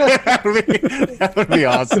would be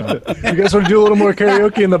awesome. You guys want to do a little more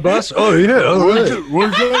karaoke in the bus? Oh,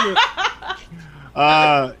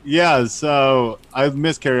 yeah. So I've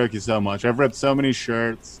missed karaoke so much. I've ripped so many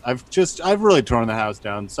shirts. I've really torn the house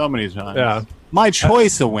down so many times. Yeah. My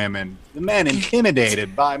choice of women, the men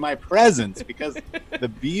intimidated by my presence because the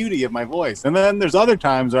beauty of my voice. And then there's other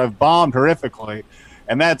times where I've bombed horrifically.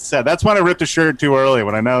 And that's when I ripped a shirt too early,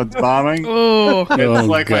 when I know it's bombing. It's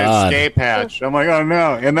like my escape hatch. I'm like, oh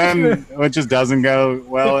no. And then it just doesn't go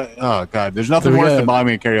well. Oh God, there's nothing worse than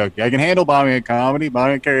bombing at karaoke. I can handle bombing at comedy.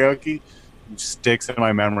 Bombing at karaoke sticks in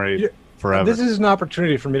my memory forever. This is an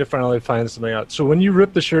opportunity for me to finally find something out. So when you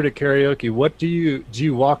rip the shirt at karaoke, what do you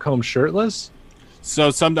walk home shirtless?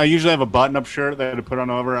 So I usually have a button-up shirt that I put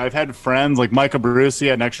on over. I've had friends like Micah Barussi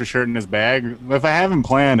had an extra shirt in his bag. If I haven't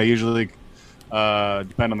planned, I usually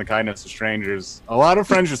depend on the kindness of strangers. A lot of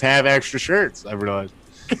friends just have extra shirts, I've realized.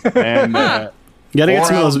 And you gotta get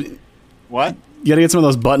some of those. What? You gotta get some of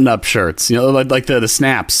those button-up shirts, like the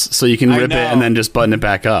snaps, so you can rip it and then just button it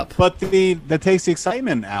back up. But that takes the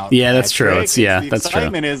excitement out. Yeah, that's true. That's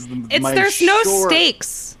true. There's no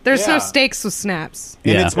stakes. There's no stakes with snaps.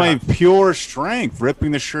 And it's my pure strength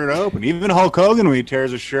ripping the shirt open. Even Hulk Hogan, when he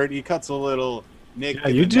tears a shirt, he cuts a little nick. Yeah,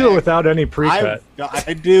 you do it without any pre-cut.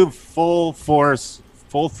 I do full force,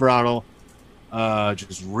 full throttle,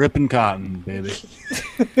 just ripping cotton, baby.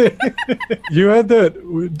 You had that.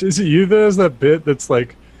 Is it you that has that bit that's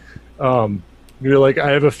like, you're like, I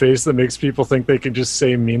have a face that makes people think they can just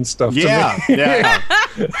say mean stuff to me. Yeah.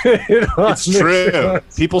 It's true.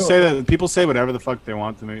 People say whatever the fuck they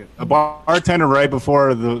want to me. A bartender right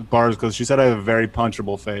before the bars closed, she said I have a very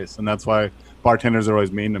punchable face, and that's why bartenders are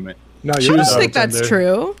always mean to me. No, I don't think that's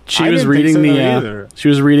true. She was reading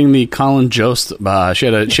the Colin Jost. She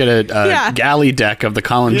had a galley deck of the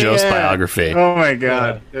Colin Jost biography. Oh my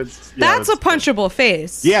God, that's a punchable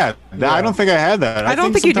face. Yeah, I don't think I had that. I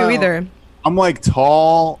don't think you do either. I'm like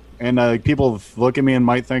tall, and people look at me and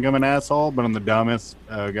might think I'm an asshole, but I'm the dumbest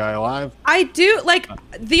guy alive. I do like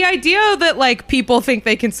the idea that like people think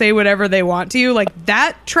they can say whatever they want to you. Like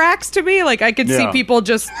that tracks to me. Like I could see people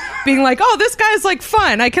just being like, "Oh, this guy's like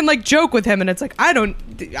fun. I can like joke with him," and it's like, "I don't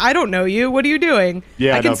know you. What are you doing?"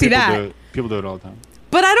 Yeah, I can see that. People do it all the time.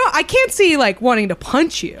 But I can't see like wanting to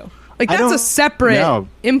punch you. Like that's a separate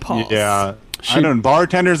impulse. Yeah. I don't.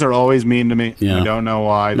 Bartenders are always mean to me. Yeah. I don't know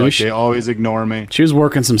why. Like, they always ignore me. She was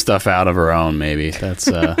working some stuff out of her own. Maybe that's.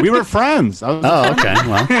 We were friends. Okay. Well,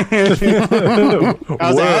 I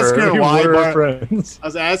was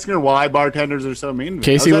asking her why bartenders are so mean to me.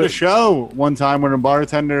 Casey, I was at a show one time when a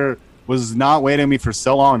bartender was not waiting me for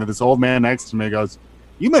so long, and this old man next to me goes,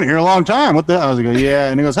 "You've been here a long time. What the hell?" I was like,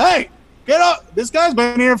 "Yeah," and he goes, "Hey, get up! This guy's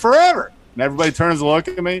been here forever." And everybody turns to look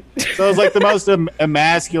at me. So it was like the most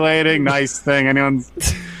emasculating, nice thing anyone's.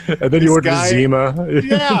 And then you ordered Zima.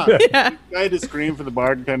 Yeah. I had to scream for the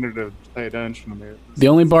bartender to pay attention to me. The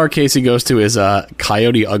only bar Casey goes to is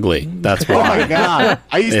Coyote Ugly. That's why. Oh my God.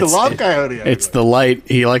 I used to love Coyote Ugly. It's the light.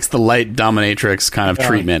 He likes the light dominatrix kind of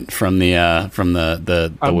treatment from the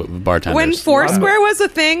bartenders. When Foursquare was a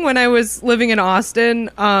thing, when I was living in Austin,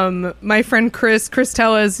 my friend Chris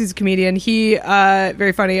Tellez, he's a comedian. He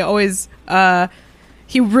very funny. Always.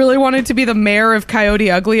 He really wanted to be the mayor of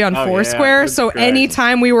Coyote Ugly on Foursquare. So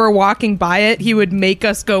anytime we were walking by it, he would make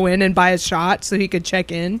us go in and buy a shot so he could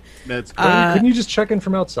check in. That's great. Couldn't you just check in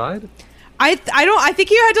from outside? I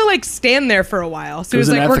think you had to like stand there for a while. So it was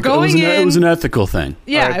like, we're going in. It was an ethical thing.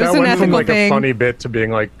 Yeah, right, it was an ethical from, like, thing. A funny bit to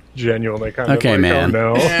being like, genuinely kind of okay, man.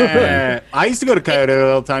 Oh, no. Yeah. I used to go to Coyote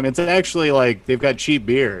all the time. It's actually like they've got cheap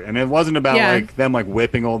beer, and it wasn't about like them like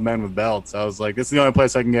whipping old men with belts. I was like, this is the only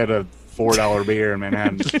place I can get a $4 beer in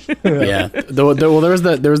Manhattan. Yeah. Well, there was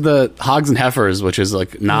the Hogs and Heifers, which is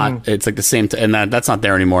like not. It's like the same, and that's not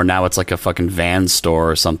there anymore. Now it's like a fucking van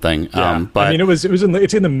store or something. Yeah. But I mean, it's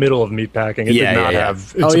in the middle of meatpacking. It did not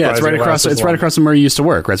have. It's right across. It's right across from where you used to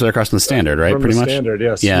work. Right, it's right across from the Standard. Right, from pretty the much. Standard,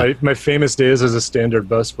 yes. Yeah. My famous days as a Standard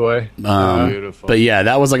busboy. Beautiful. But yeah,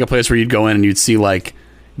 that was like a place where you'd go in and you'd see like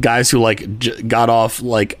guys who like got off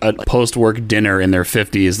like a post-work dinner in their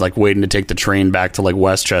 50s, like waiting to take the train back to like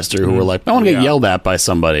Westchester, who were like, I want to get yelled at by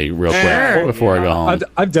somebody real quick before I go home.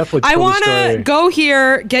 I've definitely. I want to go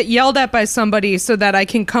here, get yelled at by somebody, so that I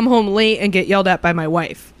can come home late and get yelled at by my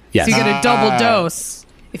wife. Yes. So you get a double dose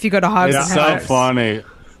if you go to Hogs and It's so Heifers. funny.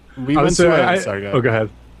 We went to. Sorry, go ahead.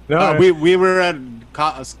 No, we were at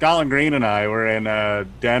Scotland Green and I were in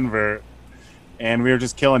Denver. And we were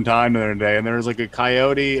just killing time the other day, and there was like a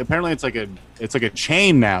Coyote. Apparently, it's like a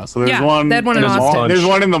chain now. So there's one. They had one in the Austin. mall. There's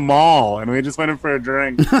one in the mall, and we just went in for a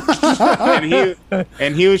drink.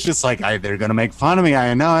 and he was just like, "They're gonna make fun of me.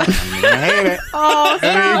 I know it. I'm gonna hate it." Oh,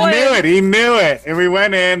 and he knew it. And we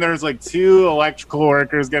went in. There was like 2 electrical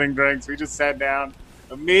workers getting drinks. We just sat down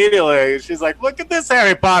immediately. She's like, "Look at this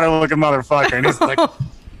Harry Potter looking motherfucker," and he's like,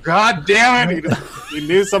 God damn it! He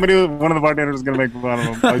knew one of the bartenders was going to make fun of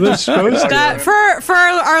him. For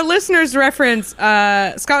our listeners' reference,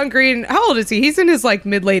 Scotland Green, how old is he? He's in his like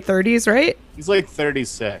mid-late 30s, right? He's like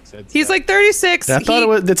 36. He's like 36. I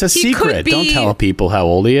thought it's a secret. Don't tell people how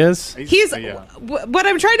old he is. What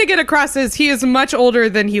I'm trying to get across is he is much older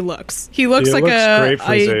than he looks. He looks great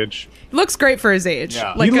for his age. Looks great for his age,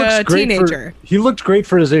 yeah. like a teenager. He looked great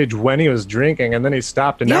for his age when he was drinking, and then he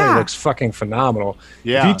stopped, and now he looks fucking phenomenal.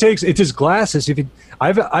 Yeah, it's his glasses.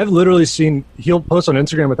 I've literally seen he'll post on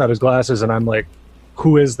Instagram without his glasses, and I'm like,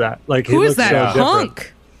 who is that? Like, who is that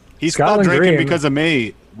hunk? He stopped drinking because of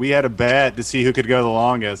me. We had a bet to see who could go the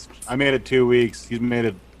longest. I made it 2 weeks. He's made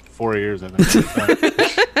it 4 years, I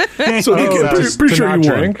think. So pretty sure you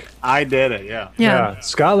drink. I did it. Yeah.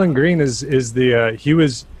 Scotland Green is the he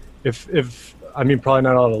was. If I mean, probably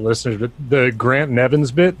not all the listeners, but the Grant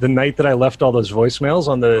Nevins bit, the night that I left all those voicemails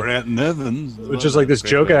on the Grant Nevins, which is like this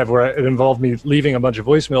joke I have where it involved me leaving a bunch of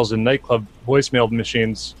voicemails in nightclub voicemail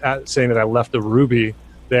machines saying that I left a Ruby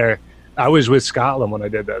there. I was with Scotland when I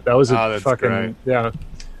did that. That was fucking great. Yeah.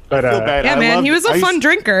 But he was a fun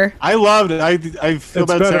drinker. I loved it. I feel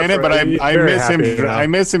bad saying it, but I miss him. I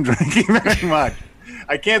miss him drinking very much.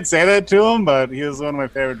 I can't say that to him, but he was one of my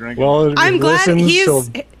favorite drinkers. Well, I'm glad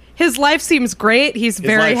his life seems great. He's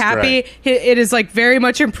very happy. It is like very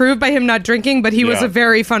much improved by him not drinking, but he was a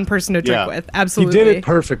very fun person to drink with. Absolutely. He did it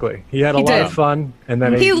perfectly. He had a lot of fun. And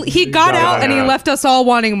then he got out and he left us all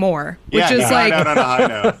wanting more, which is like, I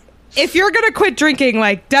know. If you're going to quit drinking,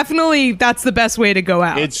 like definitely that's the best way to go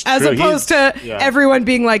out. It's as true. Opposed to everyone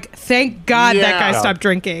being like, thank God that guy stopped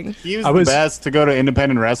drinking. He was the best to go to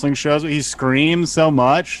independent wrestling shows. He screams so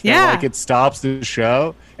much that like it stops the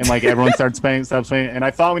show. And like everyone stops paying. And I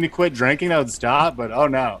thought when he quit drinking that would stop, but oh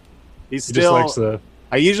no, he still. Just likes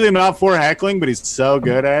I usually am not for heckling, but he's so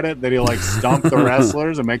good at it that he'll like stump the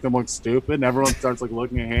wrestlers and make them look stupid. And everyone starts like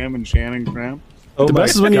looking at him and chanting for him. The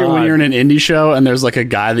best is when you're in an indie show and there's like a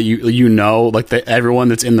guy that you know, like everyone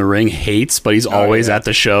that's in the ring hates, but he's always at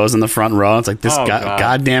the shows in the front row. It's like this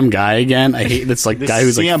goddamn guy again. I hate this this guy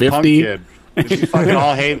who's like 50. We fucking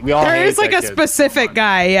all hate. We all. There hate is like a specific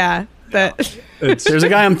guy, There's a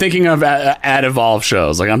guy I'm thinking of at Evolve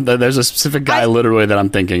shows. Like there's a specific guy literally that I'm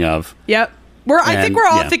thinking of. Yep. I think we're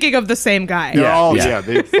all thinking of the same guy.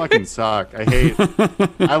 They fucking suck.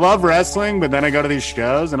 I love wrestling, but then I go to these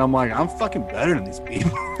shows and I'm like, I'm fucking better than these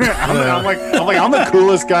people. I'm the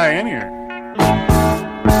coolest guy in here.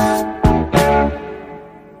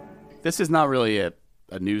 This is not really a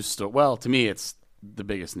news story. Well, to me, it's the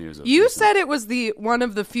biggest news. You said it was one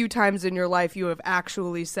of the few times in your life you have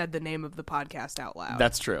actually said the name of the podcast out loud.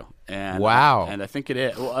 That's true. And wow. And I think it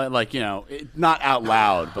is not out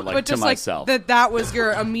loud, but but to myself. That was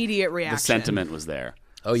your immediate reaction. The sentiment was there.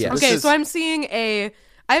 Oh yeah. Okay, so I'm seeing I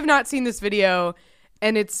have not seen this video,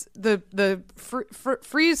 and it's the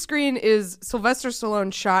freeze screen is Sylvester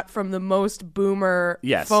Stallone shot from the most boomer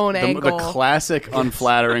phone angle. The classic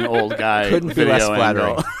unflattering old guy. Couldn't be less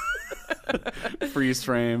flattering. Freeze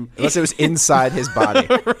frame. Unless it was inside his body.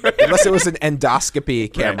 Unless it was an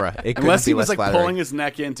endoscopy camera. Right. Unless he was like pulling his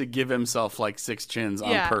neck in to give himself like 6 chins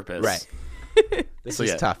on purpose. Right. This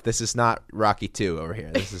is tough. This is not Rocky 2 over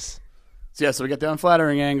here. This is... So we got the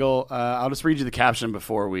unflattering angle. I'll just read you the caption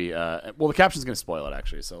before we... the caption's going to spoil it,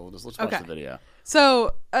 actually, so let's watch the video.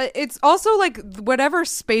 So it's also like whatever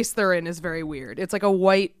space they're in is very weird. It's like a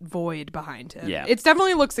white void behind him. Yeah. It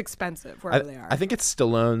definitely looks expensive wherever they are. I think it's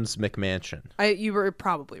Stallone's McMansion. You were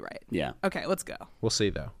probably right. Yeah. Okay, let's go. We'll see,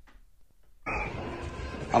 though.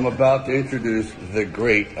 I'm about to introduce the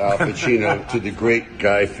great Al Pacino to the great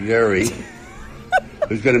Guy Fieri,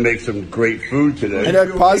 who's going to make some great food today.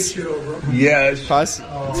 And pause. Yes. Pause.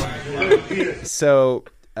 So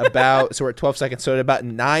we're at 12 seconds. So at about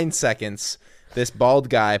 9 seconds, this bald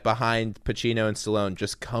guy behind Pacino and Stallone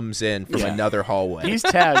just comes in from another hallway. He's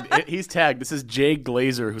tagged. This is Jay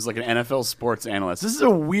Glazer, who's like an NFL sports analyst. This is a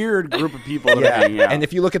weird group of people that are hanging out. And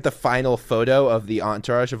if you look at the final photo of the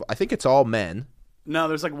entourage of, I think it's all men. No,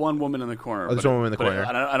 there's like one woman in the corner. Oh, there's one woman in the corner.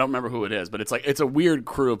 I don't remember who it is, but it's a weird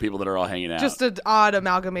crew of people that are all hanging out. Just an odd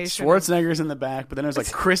amalgamation. Schwarzenegger's in the back, but then there's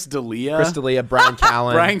like Chris D'Elia. Brian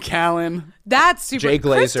Callen. Brian Callen. That's super. Jay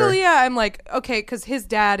Glazer. Chris D'Elia, I'm like, okay, because his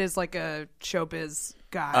dad is like a showbiz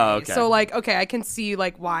guy. Oh, okay. So like, okay, I can see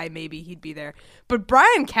like why maybe he'd be there. But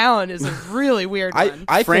Brian Callen is a really weird one.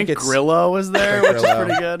 I Frank think it's Grillo was there, which is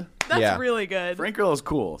pretty good. That's really good. Frank Grillo's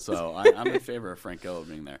cool, so I'm in favor of Frank Grillo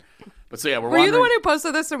being there. But so yeah, were you the one who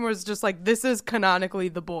posted this and was just like, "This is canonically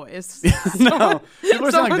The Boys"? No, people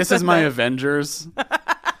were saying like, "This is my Avengers." All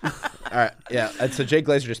right, yeah. And so Jay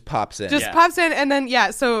Glazer just pops in. Pops in, and then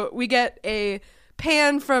so we get a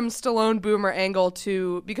pan from Stallone boomer angle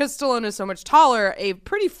to, because Stallone is so much taller, a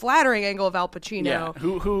pretty flattering angle of Al Pacino. Yeah,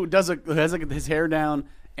 who has like his hair down.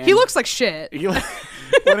 And he looks like shit.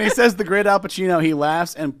 When he says the great Al Pacino, he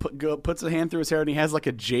laughs and puts a hand through his hair, and he has like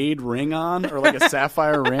a jade ring on, or like a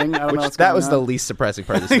sapphire ring. I don't know what's going on. That was the least surprising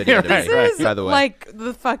part of this video to me, This is by the way. like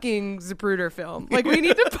the fucking Zapruder film. Like, we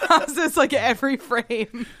need to pause this like every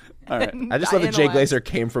frame. All right. I just love that Jay Glazer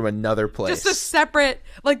came from another place. Just a separate,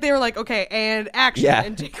 like, they were like, okay, and action. Yeah.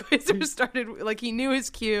 And Jay Glazer started, like, he knew his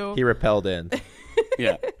cue. He repelled in.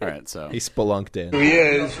 Yeah. All right. So he spelunked in. He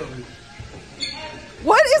is.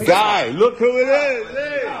 What is Guy, look who it is.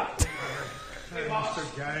 Hey,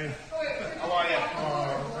 Mr. Guy. How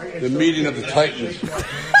are you? The meeting of the Titans.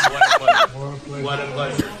 What a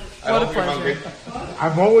pleasure. What a pleasure.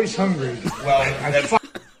 I'm always hungry. Well,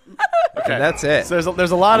 okay, that's it. So there's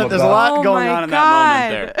a lot going on in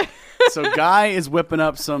that moment there. So Guy is whipping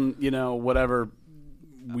up some, whatever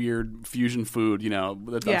weird fusion food,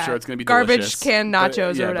 that I'm sure it's going to be garbage delicious. canned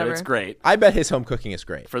nachos or whatever. But it's great. I bet his home cooking is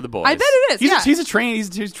great For the boys. I bet it is. He's a trained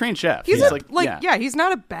chef. He's he's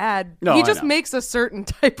not a bad. No, he I just know. makes a certain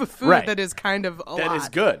type of food Right. that is kind of a lot. That is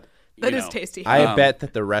good. That is tasty. I bet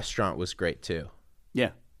that the restaurant was great too.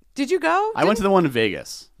 Yeah. Did you go? I went to the one in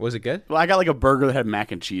Vegas. Was it good? Well, I got like a burger that had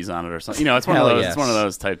mac and cheese on it or something. It's one of those. It's one of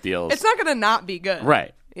those type deals. It's not going to not be good.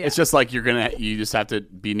 Right. Yeah. It's just like you just have to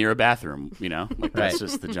be near a bathroom, Like that's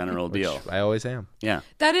just the general deal. I always am. Yeah.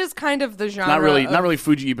 That is kind of the genre. Not really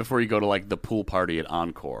food you eat before you go to like the pool party at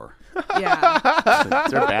Encore. Yeah.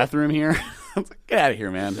 Is there a bathroom here? Get out of here,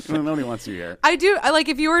 man. Nobody wants you here. I like,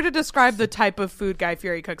 if you were to describe the type of food Guy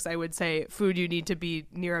Fieri cooks, I would say food you need to be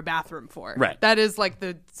near a bathroom for. Right. That is like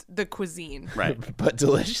the cuisine. Right. But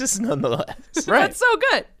delicious nonetheless. Right. That's so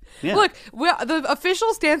good. Yeah. Look, the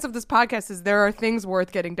official stance of this podcast is there are things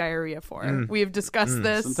worth getting diarrhea for. We have discussed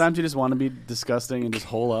this. Sometimes you just want to be disgusting and just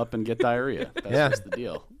hole up and get diarrhea. That's just the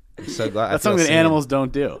deal. So glad That's something that animals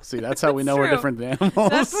don't do. See, that's how we know we're true. different than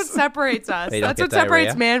animals. That's what separates us. They don't That's get what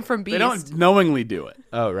separates diarrhea? man from beast. They don't knowingly do it.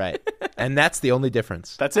 Oh, right. And that's the only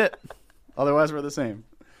difference. That's it. Otherwise, we're the same.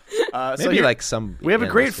 Maybe like some. We have a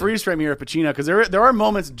great freeze frame here at Pacino because there are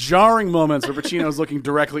moments, jarring moments, where Pacino is looking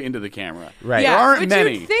directly into the camera. Right. Yeah, There aren't which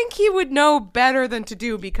many. you'd think he would know better than to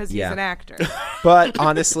do because he's an actor. But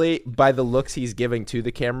honestly, by the looks he's giving to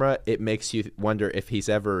the camera, it makes you wonder if he's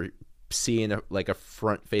ever seen a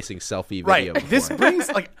front-facing selfie video. Right. This brings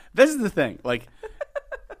this is the thing.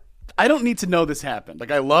 I don't need to know this happened.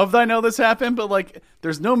 I love that I know this happened, but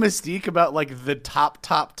there's no mystique about the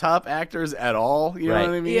top actors at all. You know what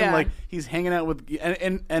I mean? Yeah. He's hanging out with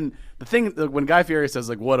and the thing when Guy Fieri says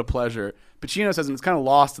what a pleasure, Pacino says, and it's kind of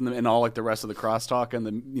lost in all the rest of the crosstalk and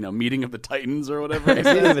the meeting of the Titans or whatever.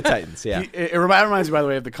 Meeting of the Titans, yeah. It reminds me, by the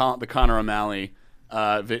way, of the Conor O'Malley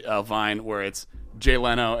Vine where it's Jay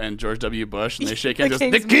Leno and George W. Bush, and they shake hands.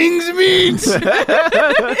 The King's Meat.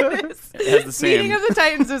 It has the same. Meeting of the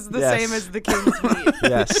Titans is the same as the King's Meat.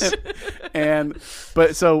 Yes.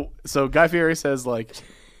 But so Guy Fieri says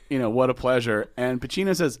what a pleasure, and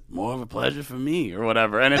Pacino says more of a pleasure for me or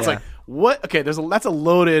whatever, and it's what? Okay, that's a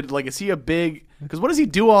loaded. Is he a big? Because what does he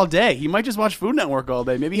do all day? He might just watch Food Network all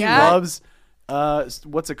day. Maybe he loves.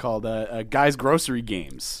 What's it called? Guy's Grocery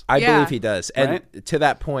Games. I believe he does. And Right? to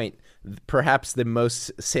that point, perhaps the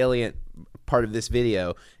most salient part of this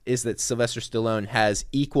video is that Sylvester Stallone has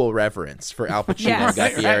equal reverence for Al Pacino and Guy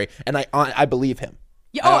Fieri, and I believe him.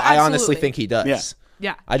 Yeah, I honestly think he does.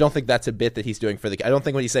 Yeah. I don't think that's a bit that he's doing for the. I don't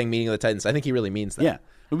think when he's saying meeting of the Titans, I think he really means that. Yeah.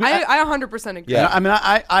 I 100% agree. Yeah, I mean,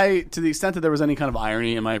 I to the extent that there was any kind of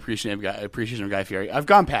irony in my appreciation of Guy Fieri, I've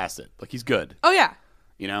gone past it. Like, he's good. Oh yeah,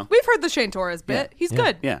 you know, we've heard the Shane Torres bit. He's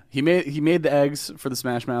good. Yeah, he made the eggs for the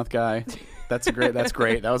Smash Mouth guy. That's great.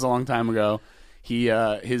 That was a long time ago. He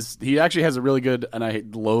actually has a really good, and I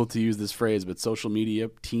loathe to use this phrase, but social media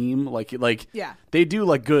team. Like they do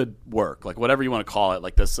like good work, like whatever you want to call it.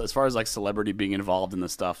 Like this, as far as like celebrity being involved in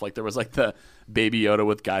this stuff. Like there was like the Baby Yoda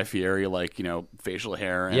with Guy Fieri, like, you know, facial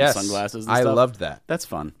hair and sunglasses. And I stuff. loved that. That's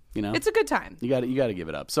fun. You know, It's a good time. you got to give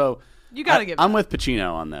it up. So You got to give it I'm up. with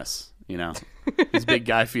Pacino on this. You know, his big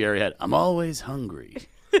Guy Fieri head. I'm always hungry.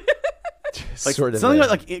 Like Sort of something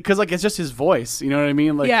like because like it's just his voice, you know what I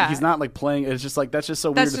mean? Like he's not like playing. It's just like that's just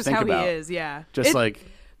so weird That's to just think how about. he is. Yeah. Just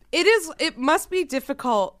It must be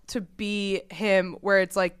difficult to be him where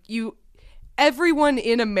it's like everyone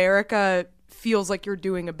in America feels like you're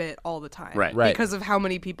doing a bit all the time. Right. Because of how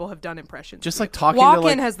many people have done impressions. Just like talking Walken to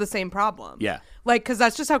like has the same problem. Yeah. Like, because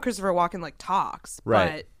that's just how Christopher Walken like talks.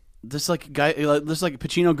 Right. just like just like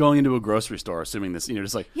Pacino going into a grocery store, assuming this, you know,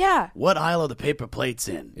 just like what aisle are the paper plates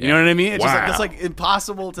in? You know what I mean? It's just like, that's like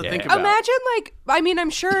impossible to think about. Imagine like, I mean,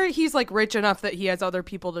 I'm sure he's like rich enough that he has other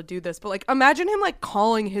people to do this, but like, imagine him like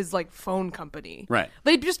calling his like phone company. Right.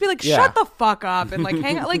 They'd just be like, shut the fuck up and like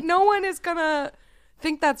hang out. Like, no one is gonna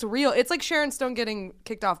think that's real. It's like Sharon Stone getting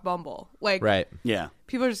kicked off Bumble. Like, right. Yeah.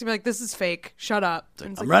 People are just gonna be like, this is fake. Shut up.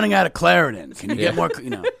 Like, I'm running out of Claritin. Can you get more?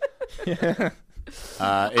 You know.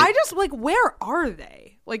 I just like, where are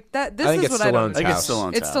they? Like that. This is what I don't. I think it's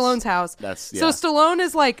Stallone's house. It's Stallone's house. So Stallone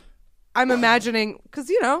is like, I'm imagining, because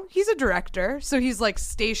you know he's a director, so he's like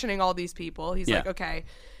stationing all these people. He's like, okay,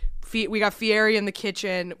 we got Fieri in the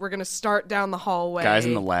kitchen. We're gonna start down the hallway. Guys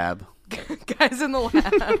in the lab. Guys in the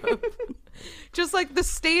lab. Just like the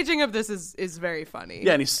staging of this is very funny.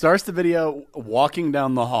 Yeah, and he starts the video walking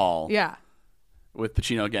down the hall. Yeah. With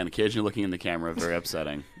Pacino again, occasionally looking in the camera, very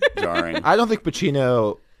upsetting, jarring. I don't think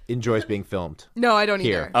Pacino enjoys being filmed. No, I don't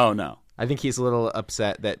here. either. Oh no, I think he's a little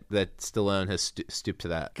upset that Stallone has stooped to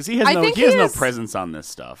that because he has no presence on this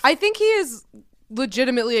stuff. I think he is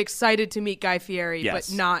legitimately excited to meet Guy Fieri,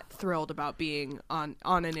 but not thrilled about being on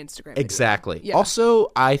an Instagram video. Exactly. Yeah.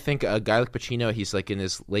 Also, I think a guy like Pacino, he's like in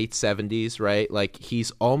his late 70s, right? Like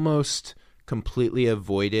he's almost completely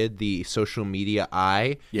avoided the social media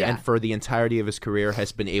eye, and for the entirety of his career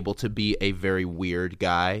has been able to be a very weird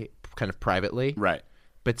guy, kind of privately. Right.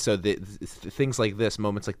 But so the things like this,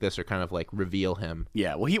 moments like this, are kind of like reveal him.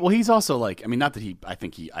 Yeah. Well, he's also like, I mean, not that I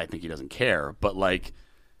think he doesn't care, but like,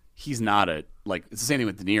 he's not like, it's the same thing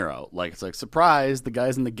with De Niro. Like, it's like, surprise, the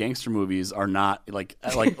guys in the gangster movies are not like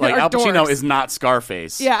Al Pacino is not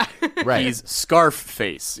Scarface. Yeah. Right. He's Scarf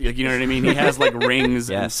Face. Like, you know what I mean? He has like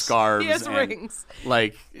rings and scarves. He has and, rings.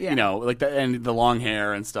 Like, you know, like that, and the long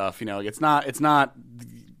hair and stuff. You know, like it's not.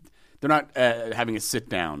 They're not having a sit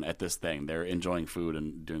down at this thing. They're enjoying food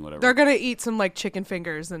and doing whatever. They're gonna eat some like chicken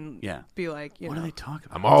fingers and be like, what are they talking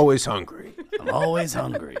about? I'm always hungry. I'm always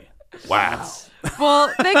hungry. Wow.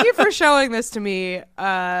 Well, thank you for showing this to me.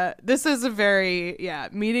 This is a very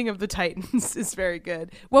Meeting of the Titans is very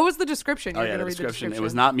good. What was the description? You're gonna read the description. It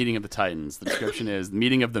was not Meeting of the Titans. The description is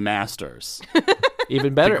Meeting of the Masters.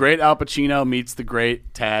 Even better. The great Al Pacino meets the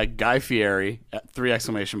great tag Guy Fieri at 3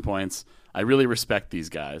 exclamation points. I really respect these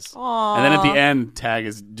guys. Aww. And then at the end,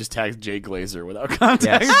 tags Jay Glazer without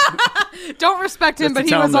context. Yes. Don't respect him, but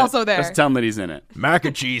he was also there. Just tell him that he's in it. Mac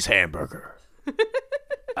and cheese hamburger.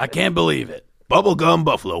 I can't believe it. Bubblegum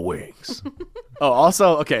buffalo wings. Oh,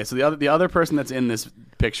 also, okay, so the other person that's in this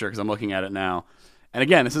picture, because I'm looking at it now, and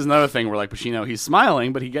again, this is another thing where like Pacino, he's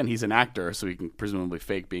smiling, but he's an actor, so he can presumably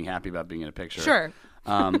fake being happy about being in a picture. Sure.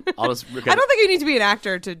 I'll just. Okay. I don't think you need to be an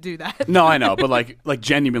actor to do that. No, I know, but like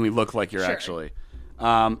genuinely look like you're actually.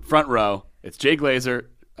 Front row, it's Jay Glazer.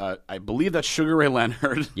 I believe that's Sugar Ray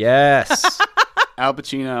Leonard. Yes. Al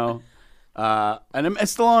Pacino. And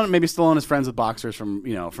Stallone, maybe Stallone is friends with boxers from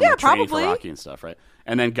like, training for Rocky and stuff, right?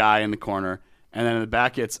 And then Guy in the corner, and then in the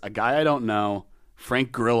back it's a guy I don't know,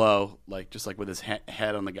 Frank Grillo, like just like with his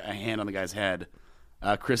hand on the guy's head.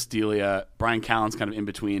 Chris D'Elia, Brian Callen's kind of in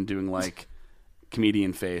between doing like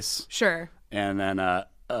comedian face, sure. And then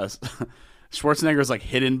Schwarzenegger's like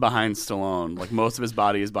hidden behind Stallone, like most of his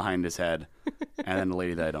body is behind his head. And then the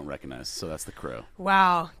lady that I don't recognize. So that's the crew.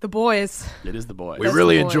 Wow. The boys. It is the boys. We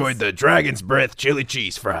really enjoyed the Dragon's Breath chili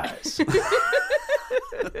cheese fries.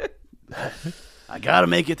 I gotta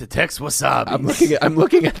make it to Tex Wasabi. I'm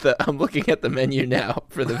looking at the menu now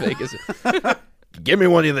for the Vegas. Give me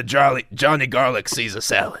one of the Johnny Garlic Caesar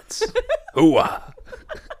salads. Hoo-ah.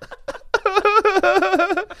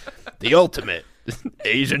 The ultimate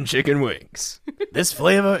Asian chicken wings. This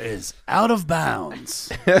flavor is out of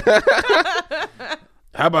bounds.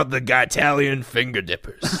 How about the Italian finger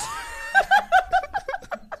dippers?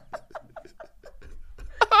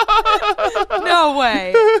 No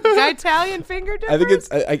way. Italian finger dippers?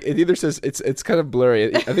 I think it either says it's kind of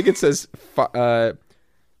blurry. I think it says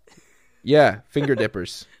finger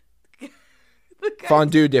dippers.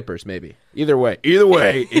 Fondue dippers, maybe. Either way,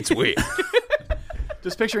 it's weird.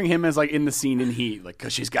 Just picturing him as like in the scene in Heat, like,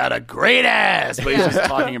 because she's got a great ass, but he's just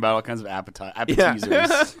talking about all kinds of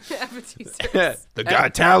appetizers. The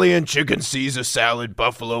Italian chicken Caesar salad,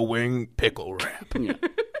 buffalo wing, pickle wrap. Yeah.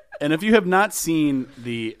 And if you have not seen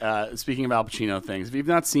the, speaking of Al Pacino things, if you've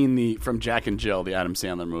not seen the From Jack and Jill, the Adam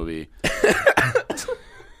Sandler movie,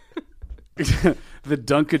 the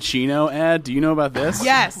Dunkachino ad, do you know about this?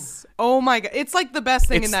 Yes. Oh my god, it's like the best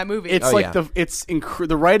thing in that movie. It's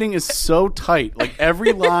the writing is so tight. Like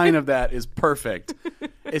every line of that is perfect.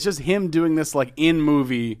 It's just him doing this like in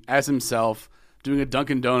movie as himself doing a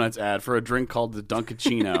Dunkin' Donuts ad for a drink called the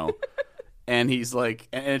Dunkachino, and he's like,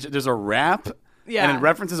 there's a rap. Yeah. And it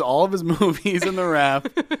references all of his movies in the rap,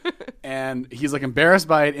 and he's like embarrassed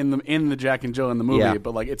by it in the Jack and Jill in the movie. Yeah.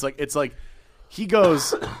 But like it's like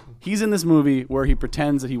he's in this movie where he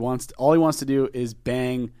pretends that all he wants to do is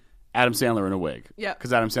bang Adam Sandler in a wig. Yeah.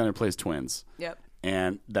 Because Adam Sandler plays twins. Yep.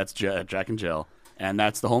 And that's Jack and Jill, and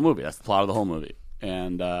that's the whole movie. That's the plot of the whole movie.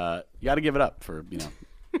 And you got to give it up for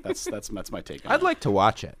that's my take on it. I'd like to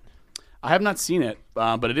watch it. I have not seen it,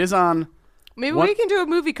 but it is on. Maybe we can do a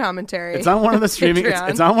movie commentary. It's on one of the streaming.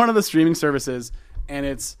 It's on one of the streaming services, and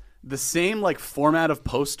it's the same like format of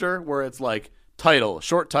poster where it's like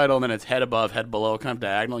short title, and then it's head above, head below, kind of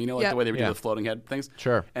diagonal. You know, like the way they do the floating head things.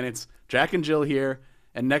 Sure. And it's Jack and Jill here,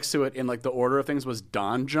 and next to it in like the order of things was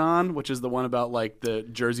Don John, which is the one about like the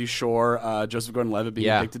Jersey Shore, Joseph Gordon-Levitt being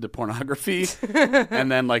addicted to pornography,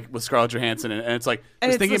 and then like with Scarlett Johansson, and it's like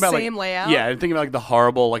and thinking the about same like layout. Yeah, and thinking about like the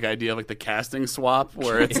horrible like idea of like the casting swap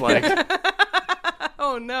where it's like.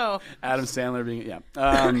 Oh no! Adam Sandler being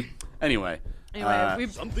Anyway,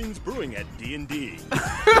 something's brewing at D&D.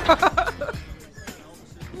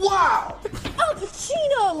 Wow! Al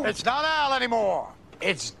Pacino! It's not Al anymore.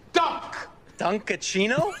 It's Dunk.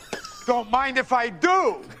 Dunkachino? Don't mind if I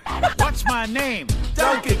do. What's my name?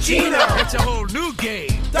 Dunkachino! It's a whole new game.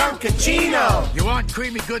 Dunkachino! You want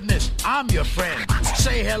creamy goodness? I'm your friend.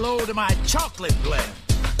 Say hello to my chocolate blend.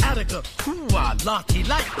 Attica, hoo-ah, lucky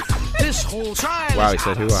light. This whole trial wow, he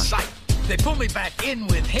said hoo-ah. They pull me back in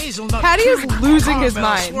with hazelnut. Patty is losing his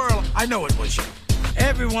mind. Swirl. I know it was you.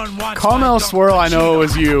 Everyone wants Caramel Swirl. I know it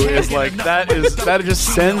was you. Is like that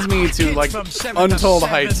just sends me to like untold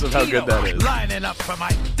heights of how good that is. Lining up for my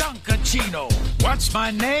Dunkachino. What's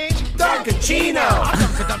my name? Dunkachino.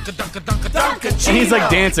 Dunkachino. And he's like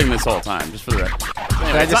dancing this whole time, just for the record.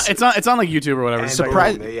 Anyway, it's on like YouTube or whatever.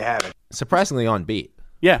 There you have it. Surprisingly on beat.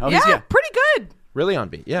 Yeah, pretty good. Really on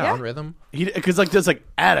beat. Yeah. On rhythm. Because like there's like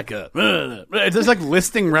Attica. There's like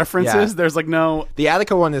listing references. Yeah. There's like no. The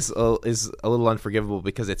Attica one is a little unforgivable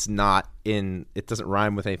because it's not in. It doesn't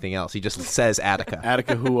rhyme with anything else. He just says Attica.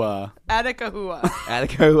 Attica hoo-ah. Attica hoo-ah.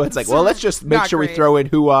 Attica hoo-ah. It's like, well, let's just make sure we throw in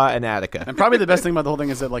hoo-ah and Attica. And probably the best thing about the whole thing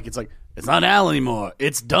is that like it's not Al anymore.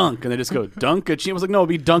 It's Dunk, and they just go Dunkachino. I was like, no, it'd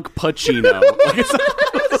be Dunk Pacino. Like,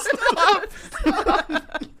 Stop.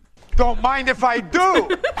 Don't mind if I do.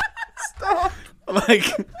 Stop.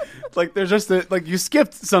 Like there's just you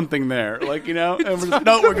skipped something there, like, you know, and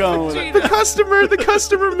we're going with it. The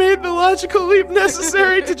customer made the logical leap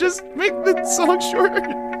necessary to just make the song shorter.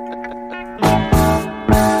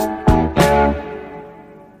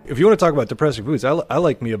 If you want to talk about depressing foods, I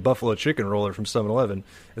like me a buffalo chicken roller from 7-Eleven.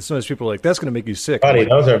 And sometimes people are like, that's going to make you sick. Buddy, like,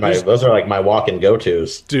 those are like my walk-in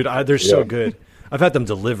go-tos. Dude, they're so good. I've had them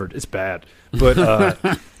delivered. It's bad, but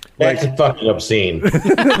that's fucking obscene.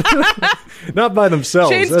 Not by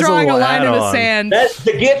themselves. Shane's drawing a line in the sand. That's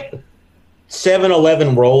to get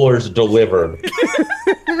 7-Eleven rollers delivered.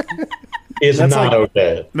 That's not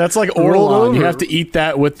okay. That's like Orlon. You have to eat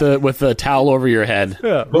that with the towel over your head.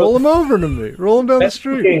 Yeah, roll them over to me. Roll them down the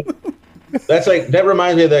street. That's like, that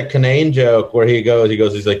reminds me of that Canaan joke where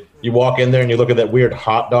he's like, you walk in there and you look at that weird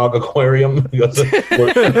hot dog aquarium. He goes,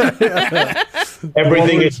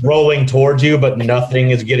 everything is rolling towards you, but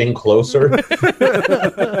nothing is getting closer.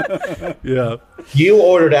 Yeah. You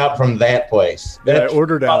ordered out from that place. I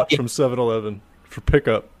ordered out from 7-Eleven for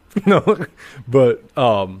pickup. No, but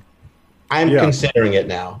I'm considering it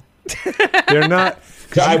now. They're not.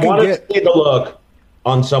 I want to see the look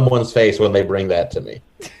on someone's face when they bring that to me.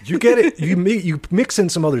 You get it. You mix in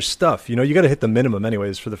some other stuff. You got to hit the minimum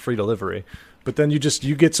anyways for the free delivery. But then you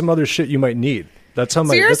get some other shit you might need. That's how.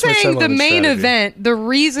 So you're saying the main event, the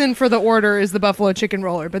reason for the order is the buffalo chicken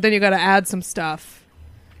roller, but then you got to add some stuff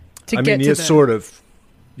to get to sort of.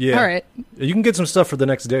 Yeah. All right. You can get some stuff for the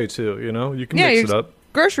next day too. You can mix it up.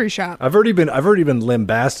 Grocery shop. I've already been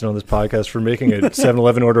lambasted on this podcast for making a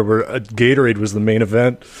 7-Eleven order where a Gatorade was the main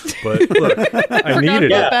event. But look, I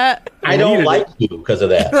needed it. I don't like you because of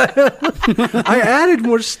that. I added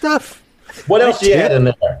more stuff. What else do you add in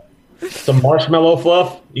there? Some marshmallow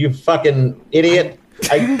fluff? You fucking idiot.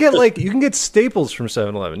 You can get staples from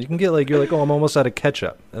 7-Eleven. You can get you're like, oh, I'm almost out of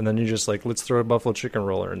ketchup. And then you're just like, let's throw a buffalo chicken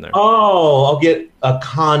roller in there. Oh, I'll get a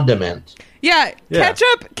condiment. Yeah.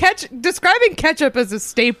 Ketchup. Describing ketchup as a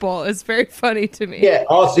staple is very funny to me. Yeah,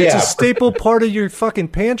 also, it's a staple part of your fucking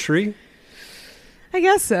pantry. I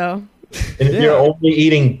guess so. And if you're only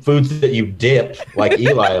eating foods that you dip, like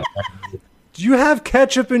Eli. Do you have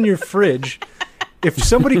ketchup in your fridge? If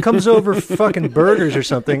somebody comes over for fucking burgers or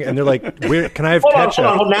something and they're like, "Where can I have ketchup?"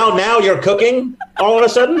 Hold on. Now you're cooking all of a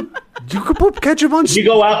sudden? You could put ketchup on. Did you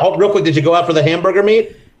go out real quick? Did you go out for the hamburger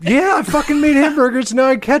meat? Yeah, I fucking made hamburgers. Now I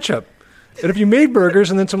had ketchup. And if you made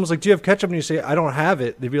burgers and then someone's like, "Do you have ketchup?" and you say, "I don't have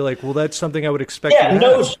it," they'd be like, "Well, that's something I would expect." Yeah,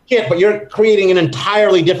 no shit. But you're creating an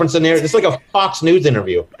entirely different scenario. It's like a Fox News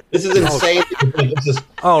interview. This is insane. This is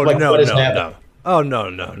no. Oh no!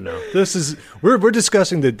 This is we're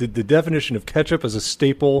discussing the definition of ketchup as a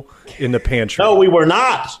staple in the pantry. No, we were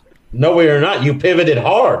not. You pivoted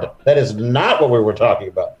hard. That is not what we were talking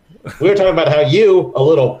about. We were talking about how you, a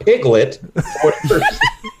little piglet,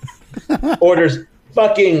 orders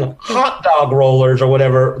fucking hot dog rollers or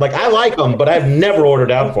whatever. Like, I like them, but I've never ordered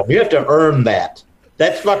out for them. You have to earn that.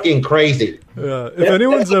 That's fucking crazy.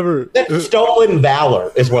 That's stolen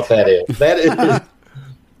valor, is what that is. That is.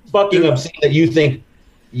 Fucking obscene that you think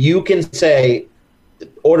you can say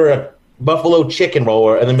order a buffalo chicken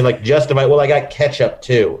roller and then be like justify, well, I got ketchup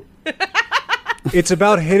too. It's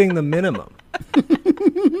about hitting the minimum.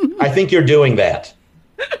 I think you're doing that.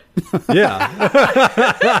 Yeah.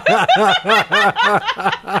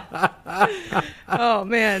 Oh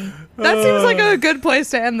man, that seems like a good place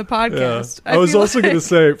to end the podcast. Yeah. I was also going to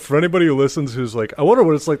say, for anybody who listens who's like, I wonder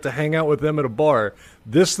what it's like to hang out with them at a bar.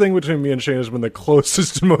 This thing between me and Shane has been the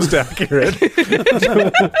closest and most accurate.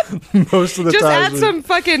 Most of the time. Just add some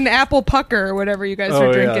fucking apple pucker or whatever you guys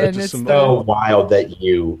are drinking. It's so wild that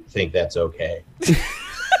you think that's okay.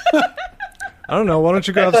 I don't know. Why don't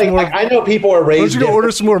you go have some more? I know people are raised. Why don't you go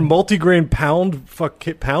order some more multigrain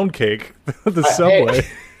pound cake at the Subway? Hey,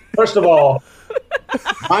 first of all,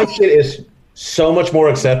 my shit is so much more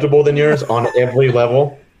acceptable than yours on every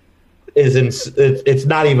level. It's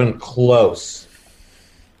not even close.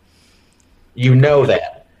 You know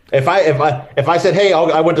that. If I said, hey,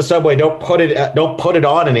 I went to Subway, don't put it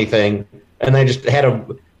on anything, and they just had a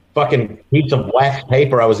fucking piece of wax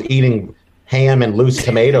paper I was eating ham and loose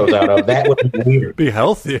tomatoes out of, that would be weird. Be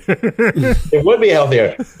healthier. It would be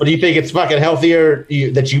healthier. But do you think it's fucking healthier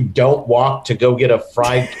that you don't walk to go get a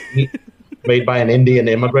fried meat made by an Indian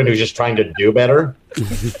immigrant who's just trying to do better?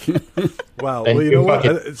 Wow. And well, you know what?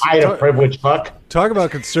 A privileged fuck. Talk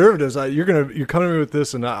about conservatives. You're coming to me with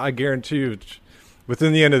this, and I guarantee you,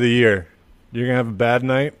 within the end of the year, you're gonna have a bad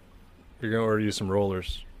night. You're gonna order you some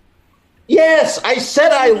rollers. Yes, I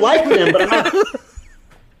said I like them, but I'm not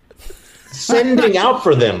sending out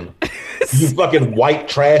for them. You fucking white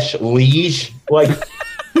trash liege. Like,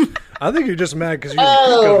 I think you're just mad because you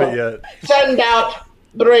didn't think of it yet. Send out.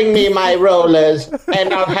 Bring me my rollers,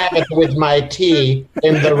 and I'll have it with my tea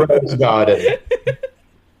in the rose garden.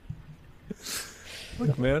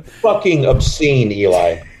 Look, man. Fucking obscene,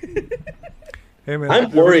 Eli. Hey, man.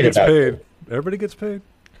 I'm worried about paid. Everybody gets paid.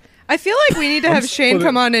 I feel like we need to have Shane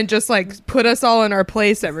come on and just like put us all in our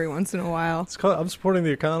place every once in a while. I'm supporting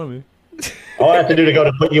the economy. All I have to do to go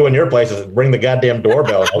to put you in your place is ring the goddamn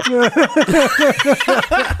doorbell.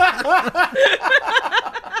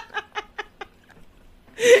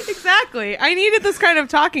 Exactly. I needed this kind of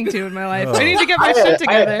talking to in my life. I need to get my shit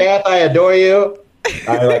together. Beth, I adore you.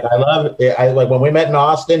 I love it. I like when we met in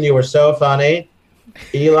Austin, you were so funny.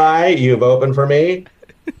 Eli, you've opened for me.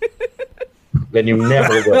 Then you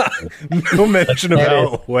never would. No mention of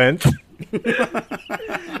how it went.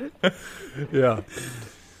 Yeah.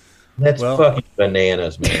 That's fucking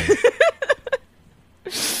bananas, man.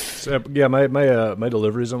 So, yeah, my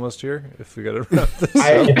delivery's almost here. If we got to wrap this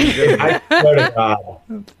I swear to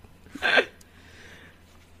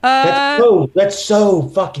God. That's so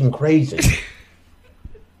fucking crazy.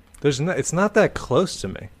 It's not that close to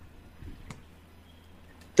me.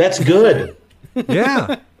 That's good.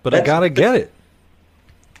 Yeah, but I gotta get it.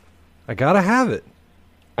 I gotta have it.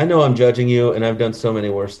 I know I'm judging you, and I've done so many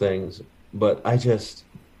worse things, but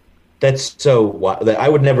that's so. I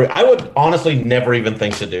would honestly never even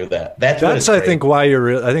think to do that. That's I think why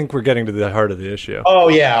I think we're getting to the heart of the issue. Oh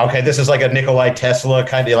yeah, okay. This is like a Nikolai Tesla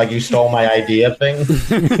kind of like you stole my idea thing.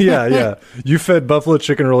 Yeah. You fed buffalo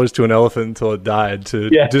chicken rollers to an elephant until it died to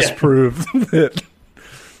disprove that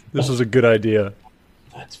this was a good idea.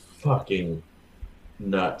 That's fucking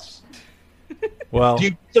nuts. Well, do you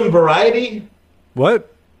get some variety? What?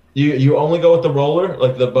 You only go with the roller,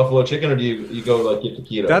 like the buffalo chicken, or do you go like get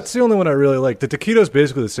taquitos? That's the only one I really like. The taquito's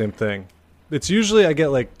basically the same thing. It's usually I get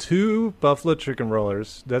like 2 buffalo chicken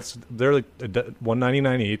rollers. They're like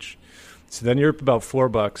 $1.99 each. So then you're up about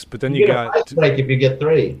 $4. But then you get a price break if you get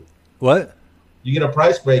 3. What? You get a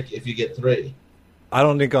price break if you get 3. I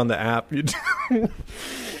don't think on the app you do.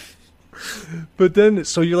 But then,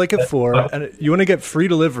 so you're like at 4, and you want to get free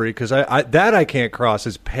delivery because I can't cross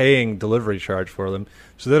is paying delivery charge for them.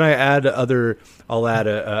 So then I'll add a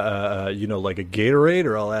like a Gatorade,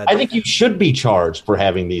 or I'll add. I think you should be charged for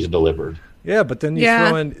having these delivered. Yeah, but then you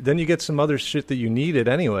throw in, then you get some other shit that you needed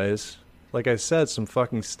anyways. Like I said, some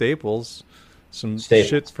fucking staples,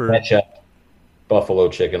 shit for buffalo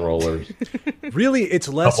chicken rollers. Really, it's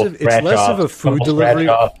less of a food delivery.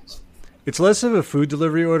 It's less of a food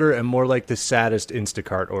delivery order and more like the saddest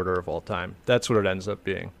Instacart order of all time. That's what it ends up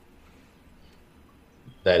being.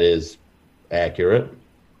 That is accurate.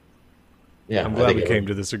 Yeah, I'm glad we came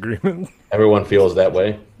to this agreement. Everyone feels that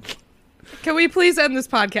way. Can we please end this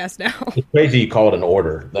podcast now? It's crazy you call it an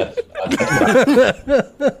order.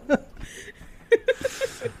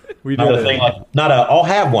 We not a thing I'll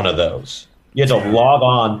have one of those. You have to log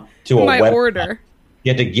on to a website. Order.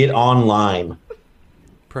 You have to get online.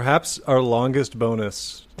 Perhaps our longest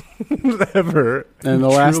bonus ever. And the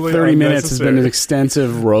last 30 minutes has been an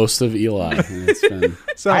extensive roast of Eli.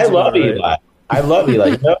 I love Eli. I love Eli.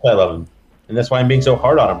 You know I love him. And that's why I'm being so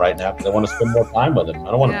hard on him right now, because I want to spend more time with him.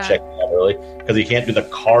 I don't want him to check me out early because he can't do the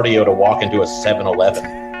cardio to walk into a 7-Eleven.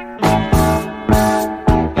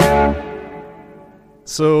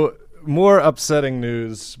 So, more upsetting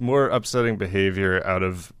news, more upsetting behavior out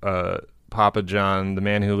of Papa John, the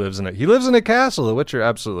man who lives in he lives in a castle. The Witcher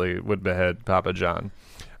absolutely would behead Papa John.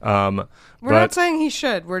 We're not saying he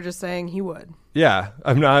should. We're just saying he would. Yeah,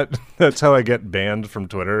 I'm not. That's how I get banned from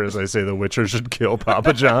Twitter, is I say the Witcher should kill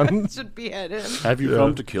Papa John. Should behead him. Have you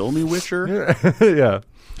come to kill me, Witcher? Yeah.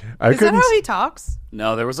 Is that how he talks?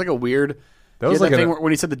 No, there was like a weird... That was like thing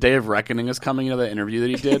when he said the Day of Reckoning is coming, that interview that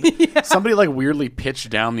he did. Somebody like weirdly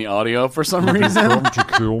pitched down the audio for some reason. Come to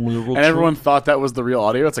kill me, and everyone thought that was the real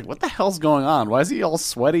audio. It's like, what the hell's going on? Why is he all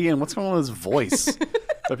sweaty and what's going on with his voice?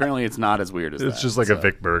 But apparently it's not as weird as that. It's just like a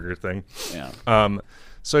Vic Berger thing. Yeah.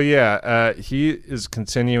 So yeah, he is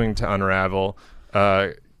continuing to unravel.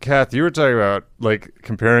 Kath, you were talking about like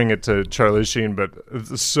comparing it to Charlie Sheen, but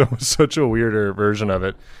it's such a weirder version of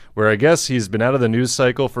it, where I guess he's been out of the news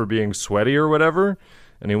cycle for being sweaty or whatever,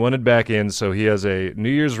 and he wanted back in, so he has a New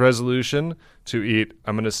Year's resolution to eat,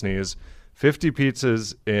 I'm going to sneeze, 50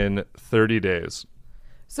 pizzas in 30 days.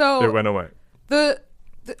 So it went away. The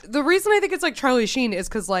reason I think it's like Charlie Sheen is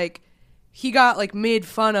because like he got like made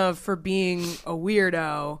fun of for being a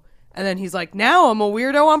weirdo. And then he's like, now I'm a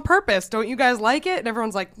weirdo on purpose. Don't you guys like it? And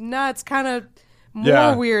everyone's like, nah, it's kind of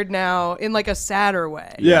more weird now in like a sadder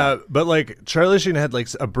way. Yeah, but like Charlie Sheen had like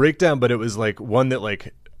a breakdown, but it was like one that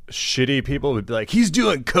like shitty people would be like, he's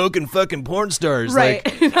doing coke and fucking porn stars. Right.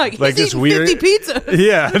 Like he's this weird 50 pizzas.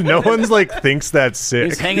 Yeah, no one's like thinks that's sick.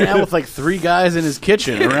 He's hanging out with like 3 guys in his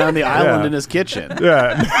kitchen around the island in his kitchen.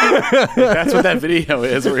 Yeah. That's what that video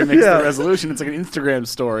is, where he makes the resolution. It's like an Instagram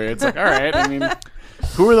story. It's like, all right, I mean...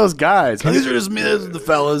 Who are those guys? These are just me, those are the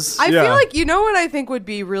fellas. I feel like, you know what I think would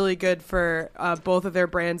be really good for both of their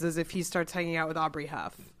brands is if he starts hanging out with Aubrey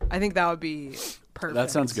Huff. I think that would be perfect. That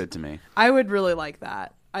sounds good to me. I would really like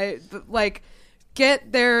that.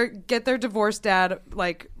 Get their divorced dad,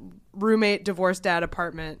 like roommate divorced dad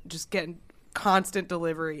apartment, just getting constant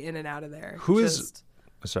delivery in and out of there.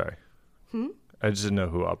 Sorry. I just didn't know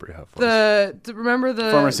who Aubrey Huff was. Remember the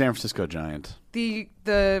former San Francisco Giant, the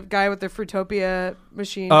guy with the Fruitopia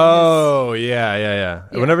machine. Oh yeah.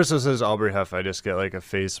 Whenever someone says Aubrey Huff, I just get like a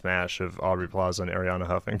face smash of Aubrey Plaza and Ariana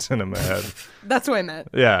Huffington in my head. That's what I meant.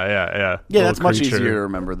 Yeah. Yeah, that's much easier to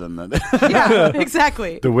remember than that. Yeah,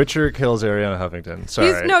 exactly. The Witcher kills Ariana Huffington.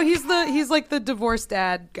 Sorry. He's like the divorced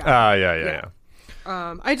dad guy. Yeah.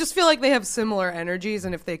 I just feel like they have similar energies,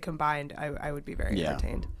 and if they combined, I would be very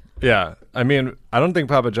entertained. Yeah, I mean, I don't think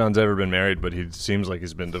Papa John's ever been married, but he seems like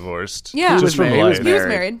he's been divorced. Yeah, just from life. He was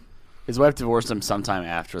married. His wife divorced him sometime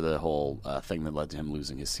after the whole thing that led to him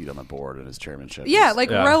losing his seat on the board and his chairmanship. Yeah,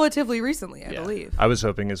 relatively recently, I believe. I was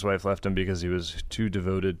hoping his wife left him because he was too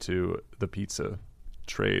devoted to the pizza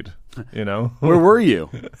trade, you know? Where were you?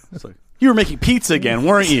 It's like, you were making pizza again,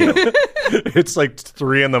 weren't you? It's like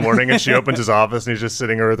 3 a.m. and she opens his office and he's just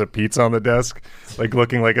sitting there with a pizza on the desk, like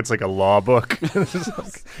looking like it's like a law book.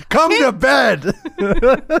 Like, come to bed.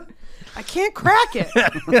 I can't crack it.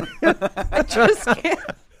 I just can't.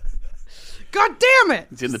 God damn it!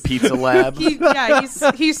 It's in the pizza lab.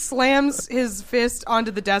 He slams his fist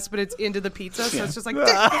onto the desk, but it's into the pizza, so it's just like.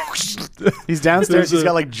 He's downstairs. He's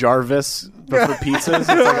got like Jarvis, but for pizzas. It's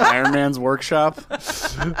like Iron Man's workshop.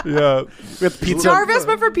 Yeah, with pizza. Jarvis,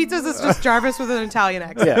 but for pizzas, it's just Jarvis with an Italian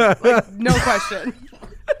accent. Yeah, like, no question.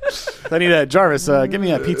 I need a Jarvis. Give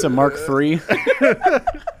me a pizza Mark III.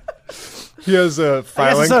 He has a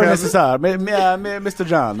filing cabinet. Mr.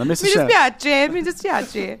 John. Mi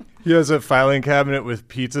dispiace. He has a filing cabinet with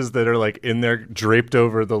pizzas that are like in there draped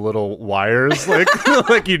over the little wires, like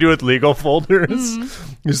like you do with legal folders.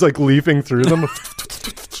 Mm-hmm. He's like leafing through them.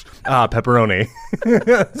 Pepperoni.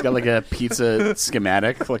 It's got like a pizza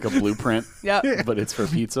schematic, like a blueprint. Yep. But it's for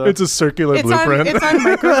pizza. It's a circular blueprint. It's on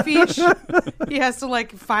microfiche. He has to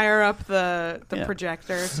like fire up the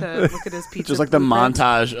projector to look at his pizza. Just like blueprint. The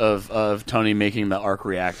montage of Tony making the arc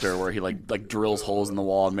reactor where he like drills holes in the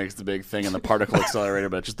wall and makes the big thing and the particle accelerator,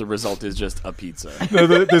 but just the result is just a pizza. No,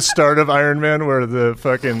 the start of Iron Man where the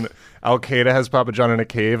fucking Al Qaeda has Papa John in a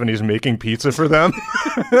cave and he's making pizza for them.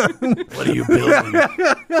 What are you building?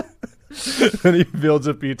 And he builds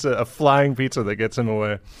a flying pizza that gets him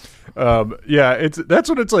away. That's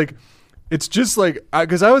what it's like. It's just like,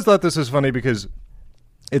 because I always thought this was funny because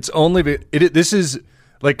it's only, this is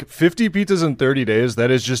like 50 pizzas in 30 days.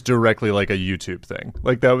 That is just directly like a YouTube thing.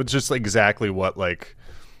 Like that was just exactly what like,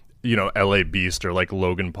 you know, LA Beast or like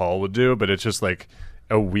Logan Paul would do. But it's just like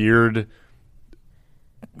a weird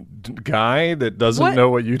guy that doesn't know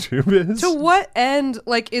what YouTube is. To what end?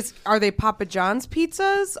 Like, are they Papa John's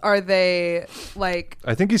pizzas? Are they like?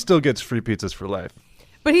 I think he still gets free pizzas for life.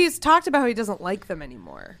 But he's talked about how he doesn't like them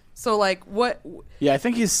anymore. So like, what? Yeah, I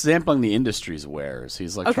think he's sampling the industry's wares.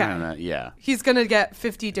 He's like trying to. Yeah, he's gonna get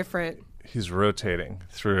 50 different. He's rotating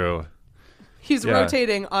through. He's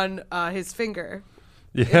rotating on his finger.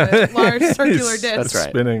 Yeah, in a large circular disc. That's right.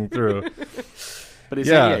 Spinning through. But he's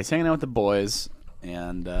hanging out with the boys.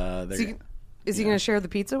 And is he going to share the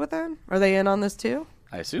pizza with them? Are they in on this too?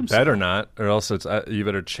 I assume so. Better not, or else it's you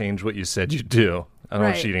better change what you said you do. I don't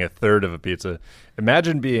want you eating a third of a pizza.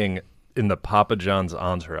 Imagine being in the Papa John's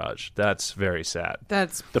entourage. That's very sad.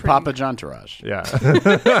 That's the Papa John entourage. Yeah.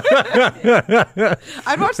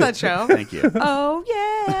 I'd watch that show. Thank you. Oh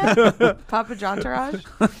yeah, Papa John entourage.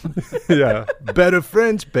 Yeah, better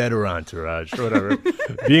friends, better entourage, or whatever.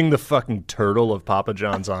 Being the fucking turtle of Papa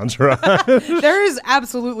John's entourage. There is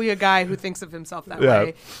absolutely a guy who thinks of himself that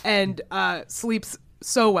way and sleeps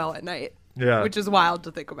so well at night. Yeah, which is wild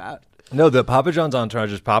to think about. No, the Papa John's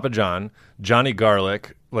entourage is Papa John, Johnny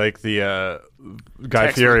Garlic, like the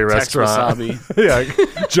Guy Fieri restaurant. Tex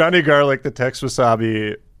Wasabi. Yeah, Johnny Garlic, the Tex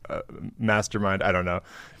Wasabi mastermind. I don't know,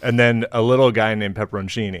 and then a little guy named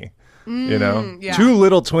Pepperoncini. You know, 2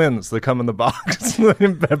 little twins that come in the box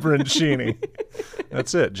named Pepperoncini.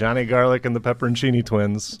 That's it, Johnny Garlic and the Pepperoncini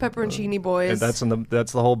twins. Pepperoncini boys. And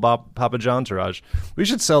that's the whole Papa John entourage. We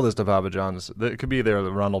should sell this to Papa John's. It could be their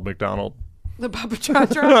Ronald McDonald. The Papa John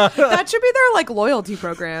entourage. That should be their like loyalty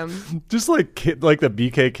program. Just like the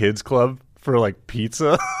BK Kids Club for like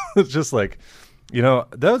pizza. It's just like, you know,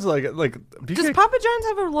 that was like BK. Does Papa John's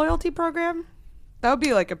have a loyalty program? That would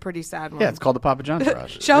be like a pretty sad one. Yeah, it's called the Papa John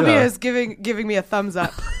entourage. Shelby is giving me a thumbs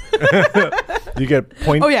up. You get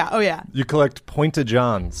point. Oh yeah. You collect Pointa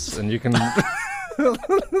Johns, and you can.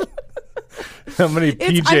 How many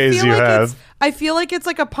PJs you have? I feel like it's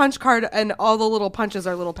like a punch card, and all the little punches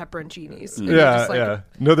are little pepperoncinis. Yeah.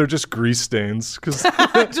 No, they're just grease stains because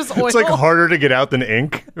just oil. It's like harder to get out than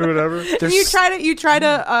ink or whatever. You try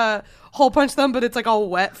to hole punch them, but it's like all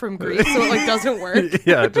wet from grease, so it like doesn't work.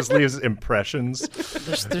 Yeah, it just leaves impressions.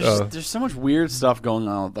 There's so much weird stuff going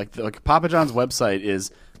on. Like Papa John's website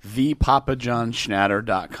is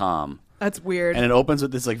thepapajohnschnatter.com. That's weird. And it opens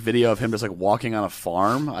with this like video of him just like walking on a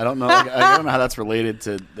farm. I don't know. I don't know how that's related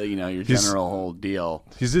to your general whole deal.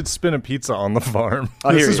 He did spin a pizza on the farm.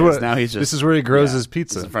 Oh, here he is. Now he's just. This is where he grows his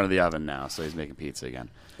pizza. He's in front of the oven now, so he's making pizza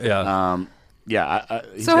again. Yeah.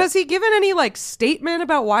 So has he given any like statement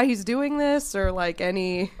about why he's doing this, or like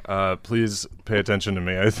any? Please pay attention to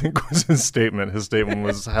me, I think was his statement. His statement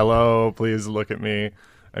was, "Hello, please look at me.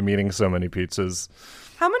 I'm eating so many pizzas."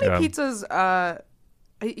 How many pizzas?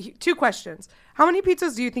 2 questions. How many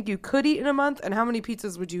pizzas do you think you could eat in a month, and how many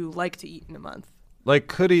pizzas would you like to eat in a month? Like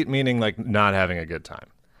could eat meaning like not having a good time.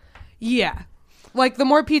 Yeah. Like the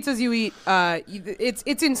more pizzas you eat, it's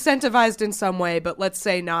incentivized in some way, but let's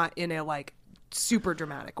say not in a like super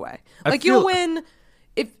dramatic way. Like you'll win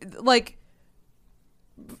if like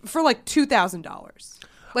for like $2,000.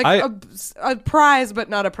 Like a prize, but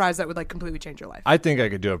not a prize that would like completely change your life. I think I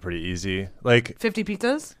could do it pretty easy. Like 50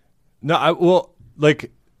 pizzas? No,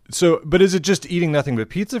 but is it just eating nothing but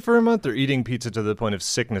pizza for a month, or eating pizza to the point of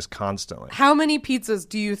sickness constantly? How many pizzas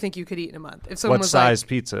do you think you could eat in a month? If someone what size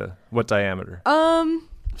pizza? What diameter?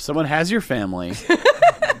 If someone has your family,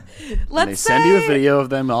 let's send you a video of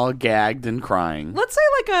them all gagged and crying. Let's say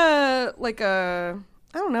like a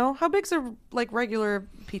I don't know, how big's a like regular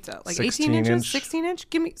pizza? Like 18 inches, 16 inch?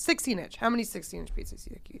 Give me 16 inch. How many 16 inch pizzas do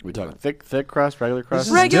you eat? We talking thick crust, regular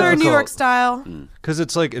crust? Regular New York style. Because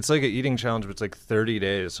it's like an eating challenge, but it's like 30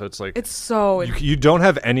 days, so it's like you don't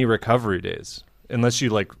have any recovery days unless you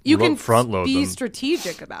like you can front load them. Be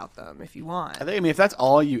strategic about them if you want. I mean, if that's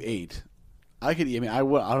all you ate, I could. I mean, I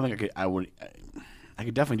would. I don't think I could. I would. I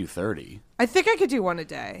could definitely do 30. I think I could do one a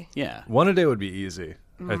day. Yeah, one a day would be easy.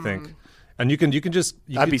 I think. And you can just.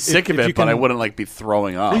 I'd be sick of it, but I wouldn't like be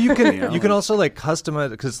throwing up. You can you can also like customize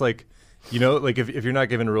it because like like if you're not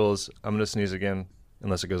given rules, I'm gonna sneeze again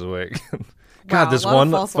unless it goes away. God, this one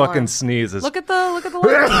fucking alarm. Sneeze is. Look at the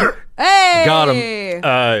light. Hey, got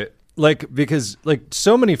him. Like because like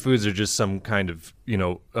so many foods are just some kind of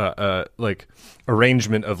like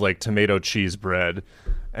arrangement of like tomato cheese bread.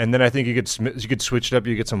 And then I think you could switch it up.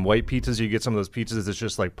 You get some white pizzas. You get some of those pizzas that's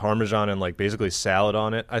just like Parmesan and like basically salad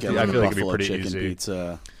on it. I feel like it'd be pretty easy.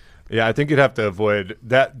 Pizza. Yeah, I think you'd have to avoid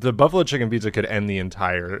that. The buffalo chicken pizza could end the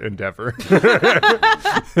entire endeavor.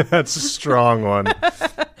 That's a strong one.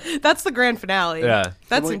 That's the grand finale. Yeah,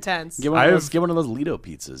 that's intense. Get one of those Lido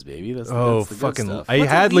pizzas, baby. That's the fucking! good stuff. I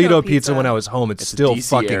had Lido pizza when I was home. It's still DC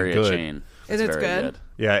fucking area good. Chain. Is it good?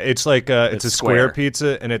 Yeah, it's like it's a square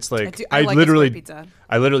pizza, and it's like I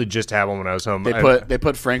literally just had one when I was home. They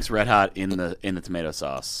put Frank's Red Hot in the tomato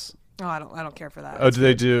sauce. Oh, I don't care for that. Oh, do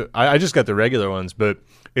they do? I just got the regular ones, but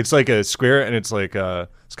it's like a square, and it's like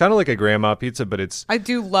it's kind of like a grandma pizza, but it's. I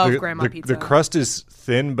do love grandma pizza. The crust is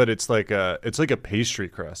thin, but it's like a pastry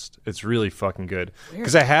crust. It's really fucking good.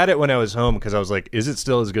 Because I had it when I was home, because I was like, is it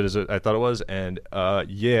still as good as I thought it was? And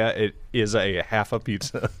yeah, it is a half a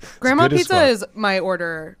pizza. Grandma pizza is my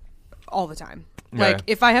order all the time. Like,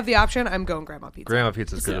 if I have the option, I'm going grandma pizza. Grandma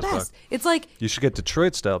pizza is good as fuck. It's like... You should get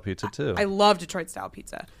Detroit-style pizza, too. I love Detroit-style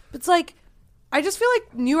pizza. It's like... I just feel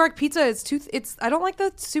like New York pizza is too... I don't like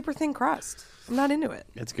the super thin crust. I'm not into it.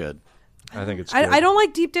 It's good. I think it's good. I don't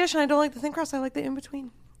like deep dish, and I don't like the thin crust. I like the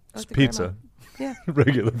in-between. It's pizza. Yeah.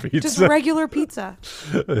 Regular pizza. Just regular pizza.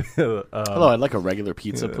 Hello, I'd like a regular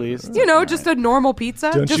pizza, please. Just a normal pizza.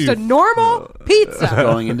 A normal pizza.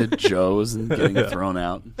 Going into Joe's and getting thrown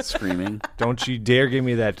out, screaming. Don't you dare give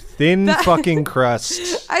me that thin fucking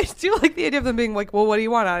crust. I do like the idea of them being like, well, what do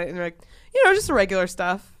you want on it? And they're like, just the regular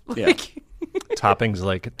stuff. Like, toppings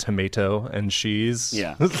like tomato and cheese.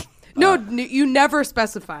 Yeah. No, you never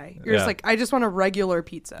specify. You're just like, I just want a regular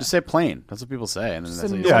pizza. Just say plain. That's what people say. And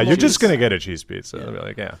then you're just going to get a cheese pizza. They'll be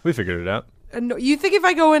like, yeah, we figured it out. You think if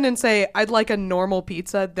I go in and say, I'd like a normal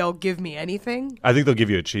pizza, they'll give me anything? I think they'll give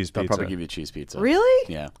you a cheese pizza. They'll probably give you a cheese pizza. Really?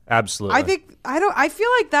 Yeah. Absolutely. I feel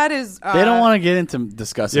like that is... they don't want to get into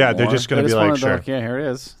discussing Yeah, they're just going to be like, sure. Yeah, here it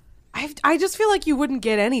is. I just feel like you wouldn't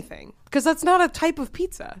get anything because that's not a type of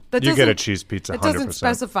pizza. You get a cheese pizza, 100%. It doesn't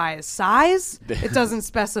specify a size. It doesn't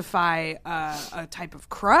specify a type of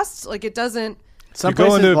crust. Like it doesn't. A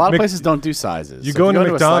lot of places don't do sizes. You go into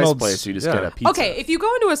McDonald's a slice place, you just get a pizza. Okay, if you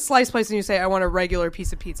go into a slice place and you say, "I want a regular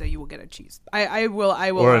piece of pizza," you will get a cheese. I will.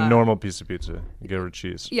 Or a normal piece of pizza. You get a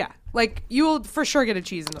cheese. Yeah, like you will for sure get a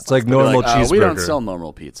cheese in the. It's like normal cheeseburger. We don't sell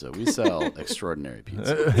normal pizza. We sell extraordinary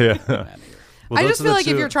pizza. Yeah. Well, I just feel like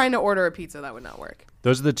if you're trying to order a pizza, that would not work.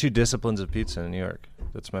 Those are the two disciplines of pizza in New York.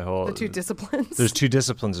 That's my whole. The two disciplines. There's two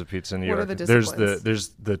disciplines of pizza in New York. What are the disciplines?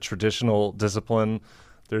 There's the traditional discipline.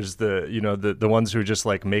 There's the ones who just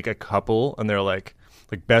like make a couple and they're like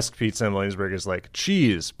best pizza in Williamsburg is like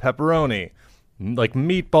cheese, pepperoni, like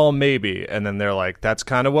meatball maybe, and then they're like that's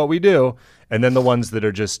kind of what we do. And then the ones that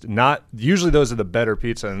are just not, usually those are the better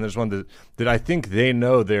pizza. And there's one that I think they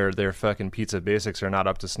know their fucking pizza basics are not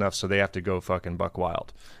up to snuff, so they have to go fucking buck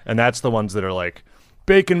wild. And that's the ones that are like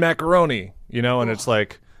bacon macaroni, and it's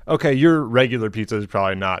like, okay, your regular pizza is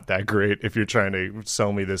probably not that great if you're trying to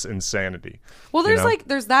sell me this insanity. Well,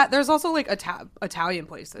 there's also like Italian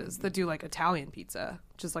places that do like Italian pizza,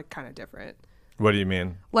 which is like kind of different. What do you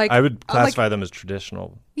mean? Like I would classify them as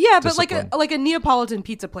traditional. Yeah, discipline. but like a Neapolitan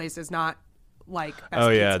pizza place is not like. Oh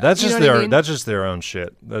yeah, pizza. that's You just know what I their mean? that's just their own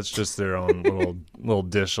shit. That's just their own little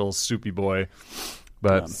dish, little soupy boy.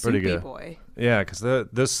 But pretty Soupy good. boy. Yeah, because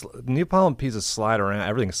this Neapolitan pizza slide around.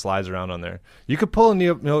 Everything slides around on there. You could pull a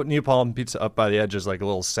Neapolitan pizza up by the edges like a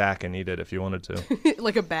little sack and eat it if you wanted to.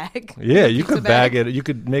 Like a bag. Yeah, you could bag it. You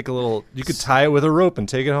could make a little. You could tie it with a rope and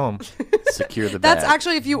take it home. Secure the bag. That's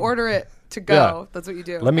actually if you order it to go. Yeah. That's what you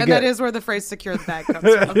do. Let me and get- that is where the phrase "secure the bag" comes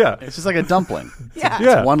from. Yeah, It's just like a dumpling. Yeah.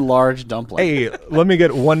 Yeah. It's one large dumpling. Hey, let me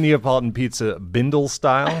get one Neapolitan pizza Bindle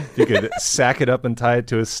style. You could sack it up and tie it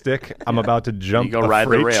to a stick. I'm about to jump go a ride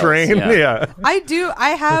the freight rails, train. yeah. Yeah. I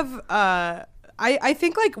have. I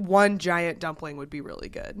think like one giant dumpling would be really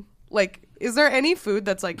good. Like, is there any food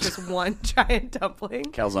that's like just one giant dumpling?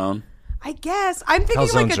 Calzone. I guess I'm thinking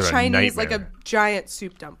like Calzones a are a Chinese, like a nightmare. giant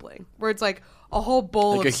soup dumpling, where it's like a whole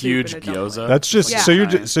bowl Like of a soup huge and a dumpling. gyoza. That's just Yeah. so you're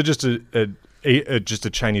just a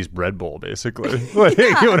Chinese bread bowl basically. Like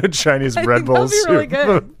you want a Chinese I bread think bowl that'd be soup. really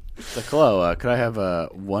good. So, Chloe, could I have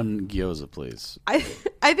one gyoza, please? I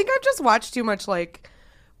think I've just watched too much like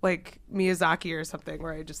Miyazaki or something,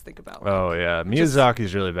 where I just think about like, Oh yeah,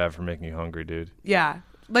 Miyazaki's really bad for making you hungry, dude. yeah.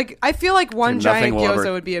 Like I feel like one Dude, nothing giant will gyoza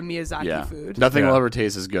ever- would be a Miyazaki Yeah. food. Nothing Yeah. will ever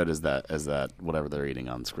taste as good as that whatever they're eating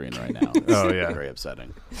on screen right now. It's Oh, yeah. very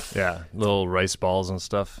upsetting. Yeah, little rice balls and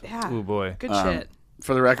stuff. Yeah. Oh boy. Good shit.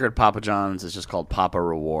 For the record, Papa John's is just called Papa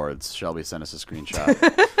Rewards. Shelby sent us a screenshot.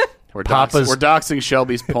 We're doxing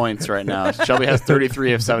Shelby's points right now. Shelby has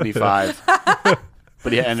 33 of 75.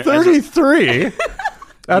 But yeah, and 33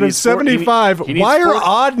 out of needs four- 75. he needs Why are 40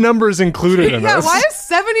 odd numbers included in Yeah, this? why is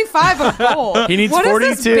 75 a goal? He needs what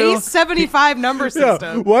 42. is this base 75 number Yeah,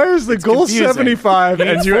 system? why is the goal confusing. 75 He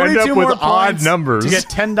and needs you end 42 up with more odd points numbers? to get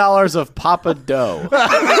 $10 of Papa dough.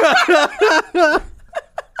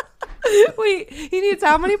 Wait, he needs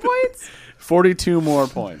how many points 42 more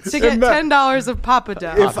points. to get And that- $10 of Papa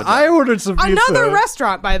Dough? If I ordered some pizza, Another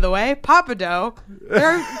restaurant, by the way, Papa Dough.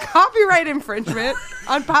 They're copyright infringement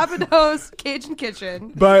on Papa Dough's Cajun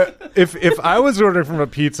Kitchen. but if I was ordering from a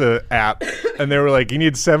pizza app and they were like, you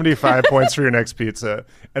need 75 points for your next pizza,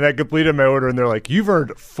 and I completed my order and they're like, you've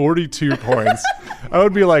earned 42 points, I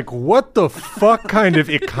would be like, what the fuck kind of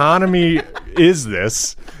economy is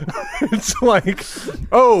this? It's like,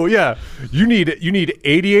 oh yeah, you need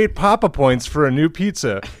 88 Papa points for a new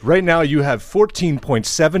pizza. Right now you have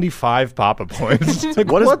 14.75 Papa points. It's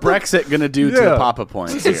like, What is the- Brexit going to do to the Yeah. Papa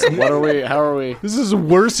points here? What are we? How are we? This is a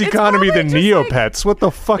worse economy than probably just Neopets. What the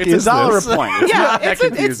fuck It's is a dollar this? a point. It's Yeah, not that it's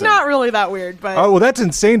confusing. not really that weird, but Oh well, that's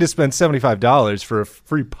insane to spend $75 for a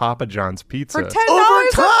free Papa John's pizza. for $10,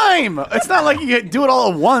 over time. It's not like you do it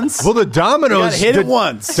all at once. Well, the Domino's You gotta hit it the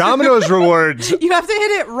once. Domino's rewards. you have to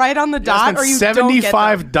hit it right on the dot, or you don't get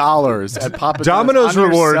them. $75 at Papa Domino's John's on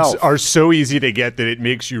rewards yourself. are so easy to get that it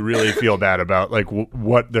makes you really feel bad about like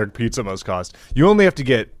what their pizza must cost. You only have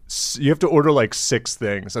to you have to order like 6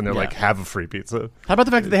 things, and they're like, have a free pizza. How about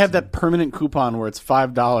the fact that they have that permanent coupon where it's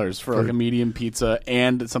 $5 for like a medium pizza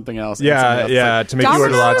and something else? and something Yeah, else. yeah, It's to make you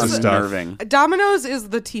order lots of Domino's- stuff. unnerving. Domino's is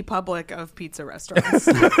the TeePublic of pizza restaurants.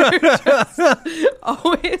 They're just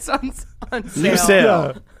always on sale. New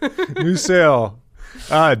sale. New sale.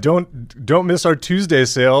 Don't miss our Tuesday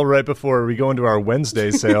sale right before we go into our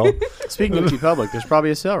Wednesday sale. Speaking of TeePublic, there's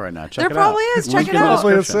probably a sale right now. Check There it probably out. is. Check Link it in the out.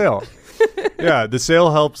 Probably a description. sale. Yeah, the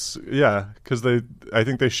sale helps. Yeah, because I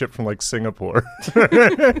think they ship from like Singapore.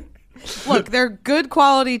 Look, they're good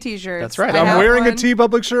quality t-shirts. That's right. I I'm have wearing a one.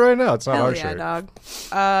 TeePublic shirt right now. It's not Hell our yeah, shirt.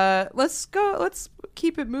 dog. Let's go. Let's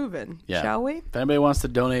keep it moving, Yeah. shall we? If anybody wants to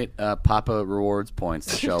donate Papa Rewards points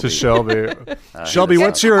to Shelby, To Shelby. Shelby,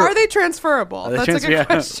 what's your Are they transferable? they That's a good yeah.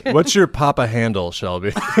 question. what's your Papa handle,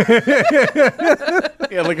 Shelby?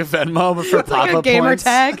 yeah, like a Venmo, but for Like Papa a gamer points.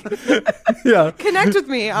 tag. Yeah. Connect with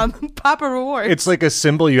me on Papa Rewards. It's like a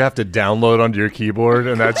symbol you have to download onto your keyboard,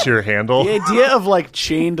 and that's your handle. The idea of like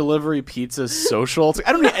chain delivery pizza social. It's like,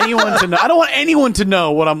 I don't need anyone to know. I don't want anyone to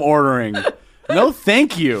know what I'm ordering. No,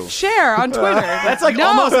 thank you. Share on Twitter. That's like No.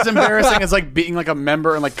 almost as embarrassing as like being like a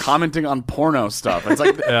member and like commenting on porno stuff. It's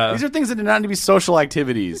like these are things that do not need to be social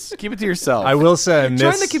activities. Keep it to yourself. I will say I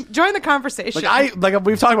miss. Join the conversation. Like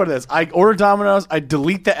we've talked about this. I order Domino's. I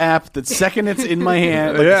delete the app the second it's in my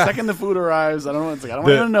hand. Like Yeah. the second the food arrives. I don't know. It's like I don't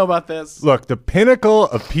want anyone to know about this. Look, the pinnacle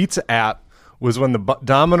of pizza app was when the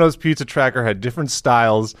Domino's pizza tracker had different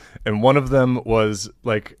styles, and one of them was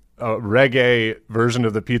like a reggae version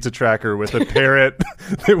of the pizza tracker with a parrot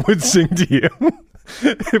that would sing to you.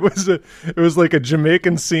 It was like a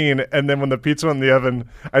Jamaican scene, and then when the pizza went in the oven,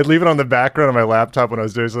 I'd leave it on the background of my laptop when I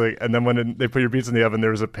was doing something, and then when they put your pizza in the oven,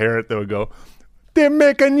 there was a parrot that would go, they're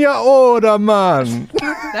making your order, man.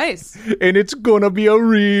 Nice. And it's gonna be a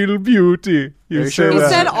real beauty. You sure? He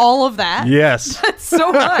said all of that? Yes. That's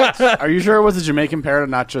so much. Are you sure it was a Jamaican parrot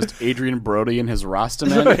and not just Adrian Brody and his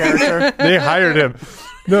Rastaman character? They hired him.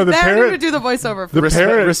 No, the they parrot. hired him to do the voiceover for the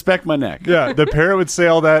parrot. Respect my neck. Yeah, the parrot would say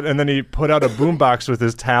all that, and then he put out a boombox with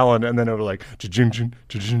his talon, and then it would like, it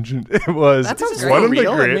was that sounds one of the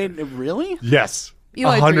real? great. Really? Yes.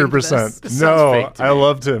 Eli 100%. No, I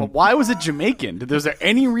loved him. But why was it Jamaican? Was there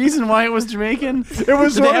any reason why it was Jamaican? It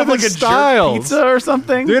was Did one they have of like the a styles. jerk pizza or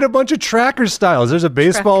something? They had a bunch of tracker styles. There's a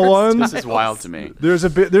baseball one. This is wild to me. There's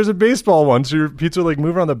a baseball one. So your pizza like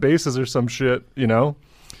move around the bases or some shit, you know.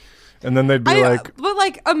 And then they'd be but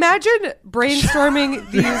like, imagine brainstorming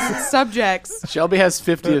these subjects. Shelby has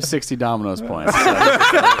 50 of 60 Domino's points. So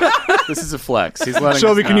this is a flex. He's letting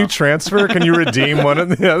Shelby, us can know. you transfer? Can you redeem one and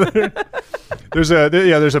the other? There's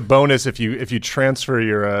a bonus if you transfer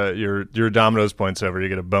your Domino's points over. You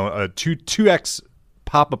get a 2x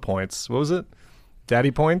Papa points. What was it? Daddy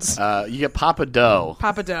points. You get Papa Dough.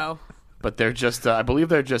 Papa Dough. But they're just, I believe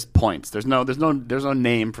they're just points. There's no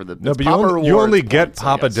name for the. No, but you only get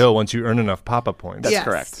Papa Dough once you earn enough Papa points. That's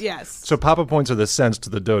correct. Yes. So Papa points are the cents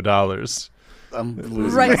to the dough dollars. I'm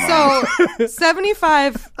losing right. my mind. So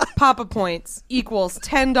 75 Papa points equals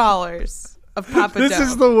 $10 of Papa Dough. This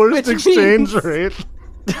is the worst exchange rate.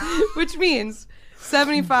 Which means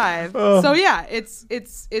 75. So yeah, it's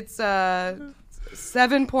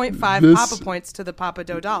 7.5 Papa points to the Papa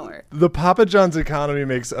Dough dollar. The Papa John's economy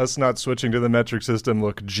makes us not switching to the metric system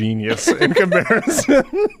look genius in comparison.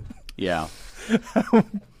 Yeah.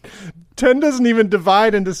 10 doesn't even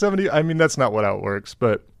divide into 70. I mean, that's not how it works,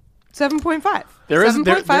 but 7.5. There is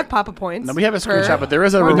 7.5 Papa points. No, we have a screenshot, but there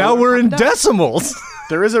is a. Now we're in decimals.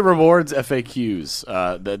 There is a rewards FAQs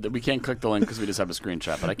that we can't click the link because we just have a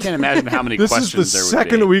screenshot. But I can't imagine how many questions there would be. This is the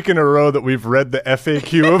second week in a row that we've read the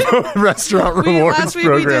FAQ of a restaurant rewards last week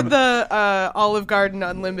program. we did the Olive Garden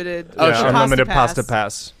Unlimited. Unlimited pasta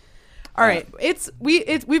pass. All right,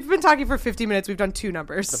 we've been talking for 50 minutes. We've done 2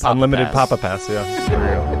 numbers. Unlimited Papa Pass. Yeah, there we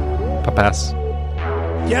go. Papa Pass.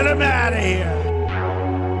 Get him out of here.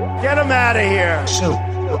 Get him out of here. So.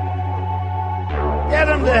 Get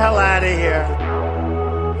him the hell out of here.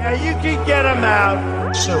 Yeah, you can get him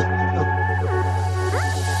out. So.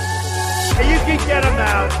 Yeah, you can get him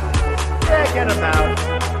out. Yeah, get him out.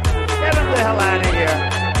 Get him the hell out of here.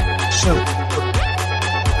 So.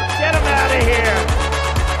 Get him out of here.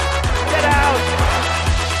 Get out.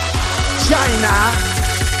 China.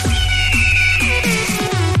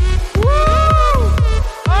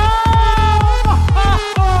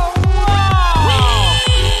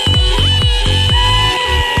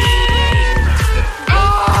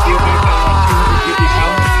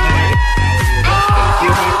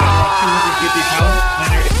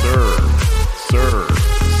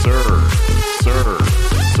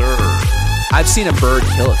 I've seen a bird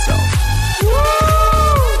kill itself.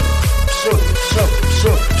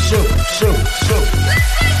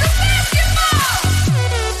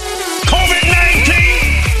 COVID-19!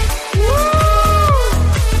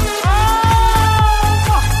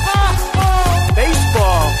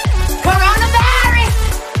 Baseball. Coronavirus!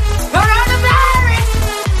 Coronavirus!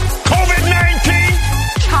 COVID-19!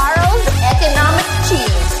 Charles Economic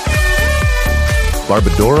Cheese.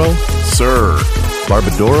 Barbadoro, sir.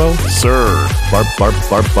 Barbadoro, sir.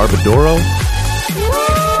 Barbadoro.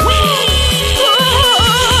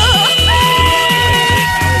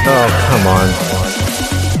 Oh, come on.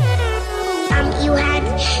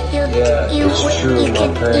 You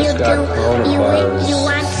could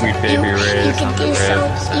Sweet baby Ray.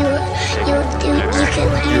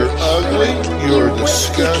 You're ugly. You're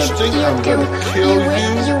disgusting. I'm gonna kill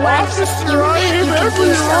you. Officer, I have every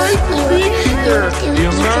right to be here. The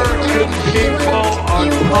American people are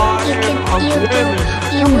tired of women.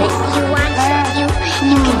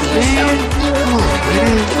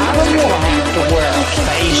 I don't have to wear a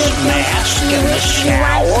face mask in the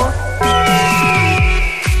shower.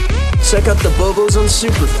 Check out the Bobos on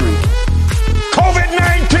Super Freak.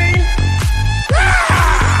 COVID-19!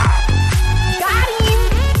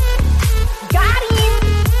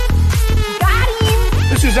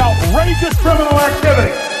 This is outrageous criminal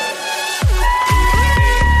activity.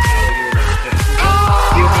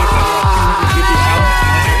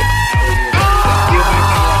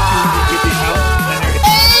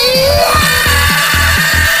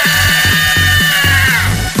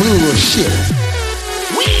 Bullshit.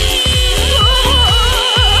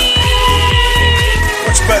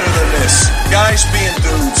 What's better than this? Guys being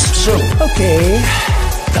dudes. So. Okay.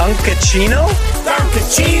 Dunkachino?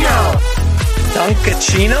 Dunkachino!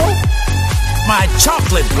 Dunkachino? My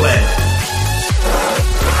chocolate blend.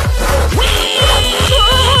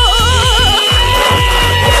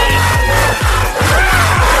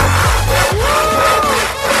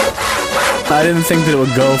 I didn't think that it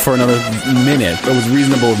would go for another minute. It was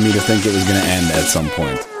reasonable of me to think it was going to end at some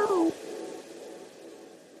point.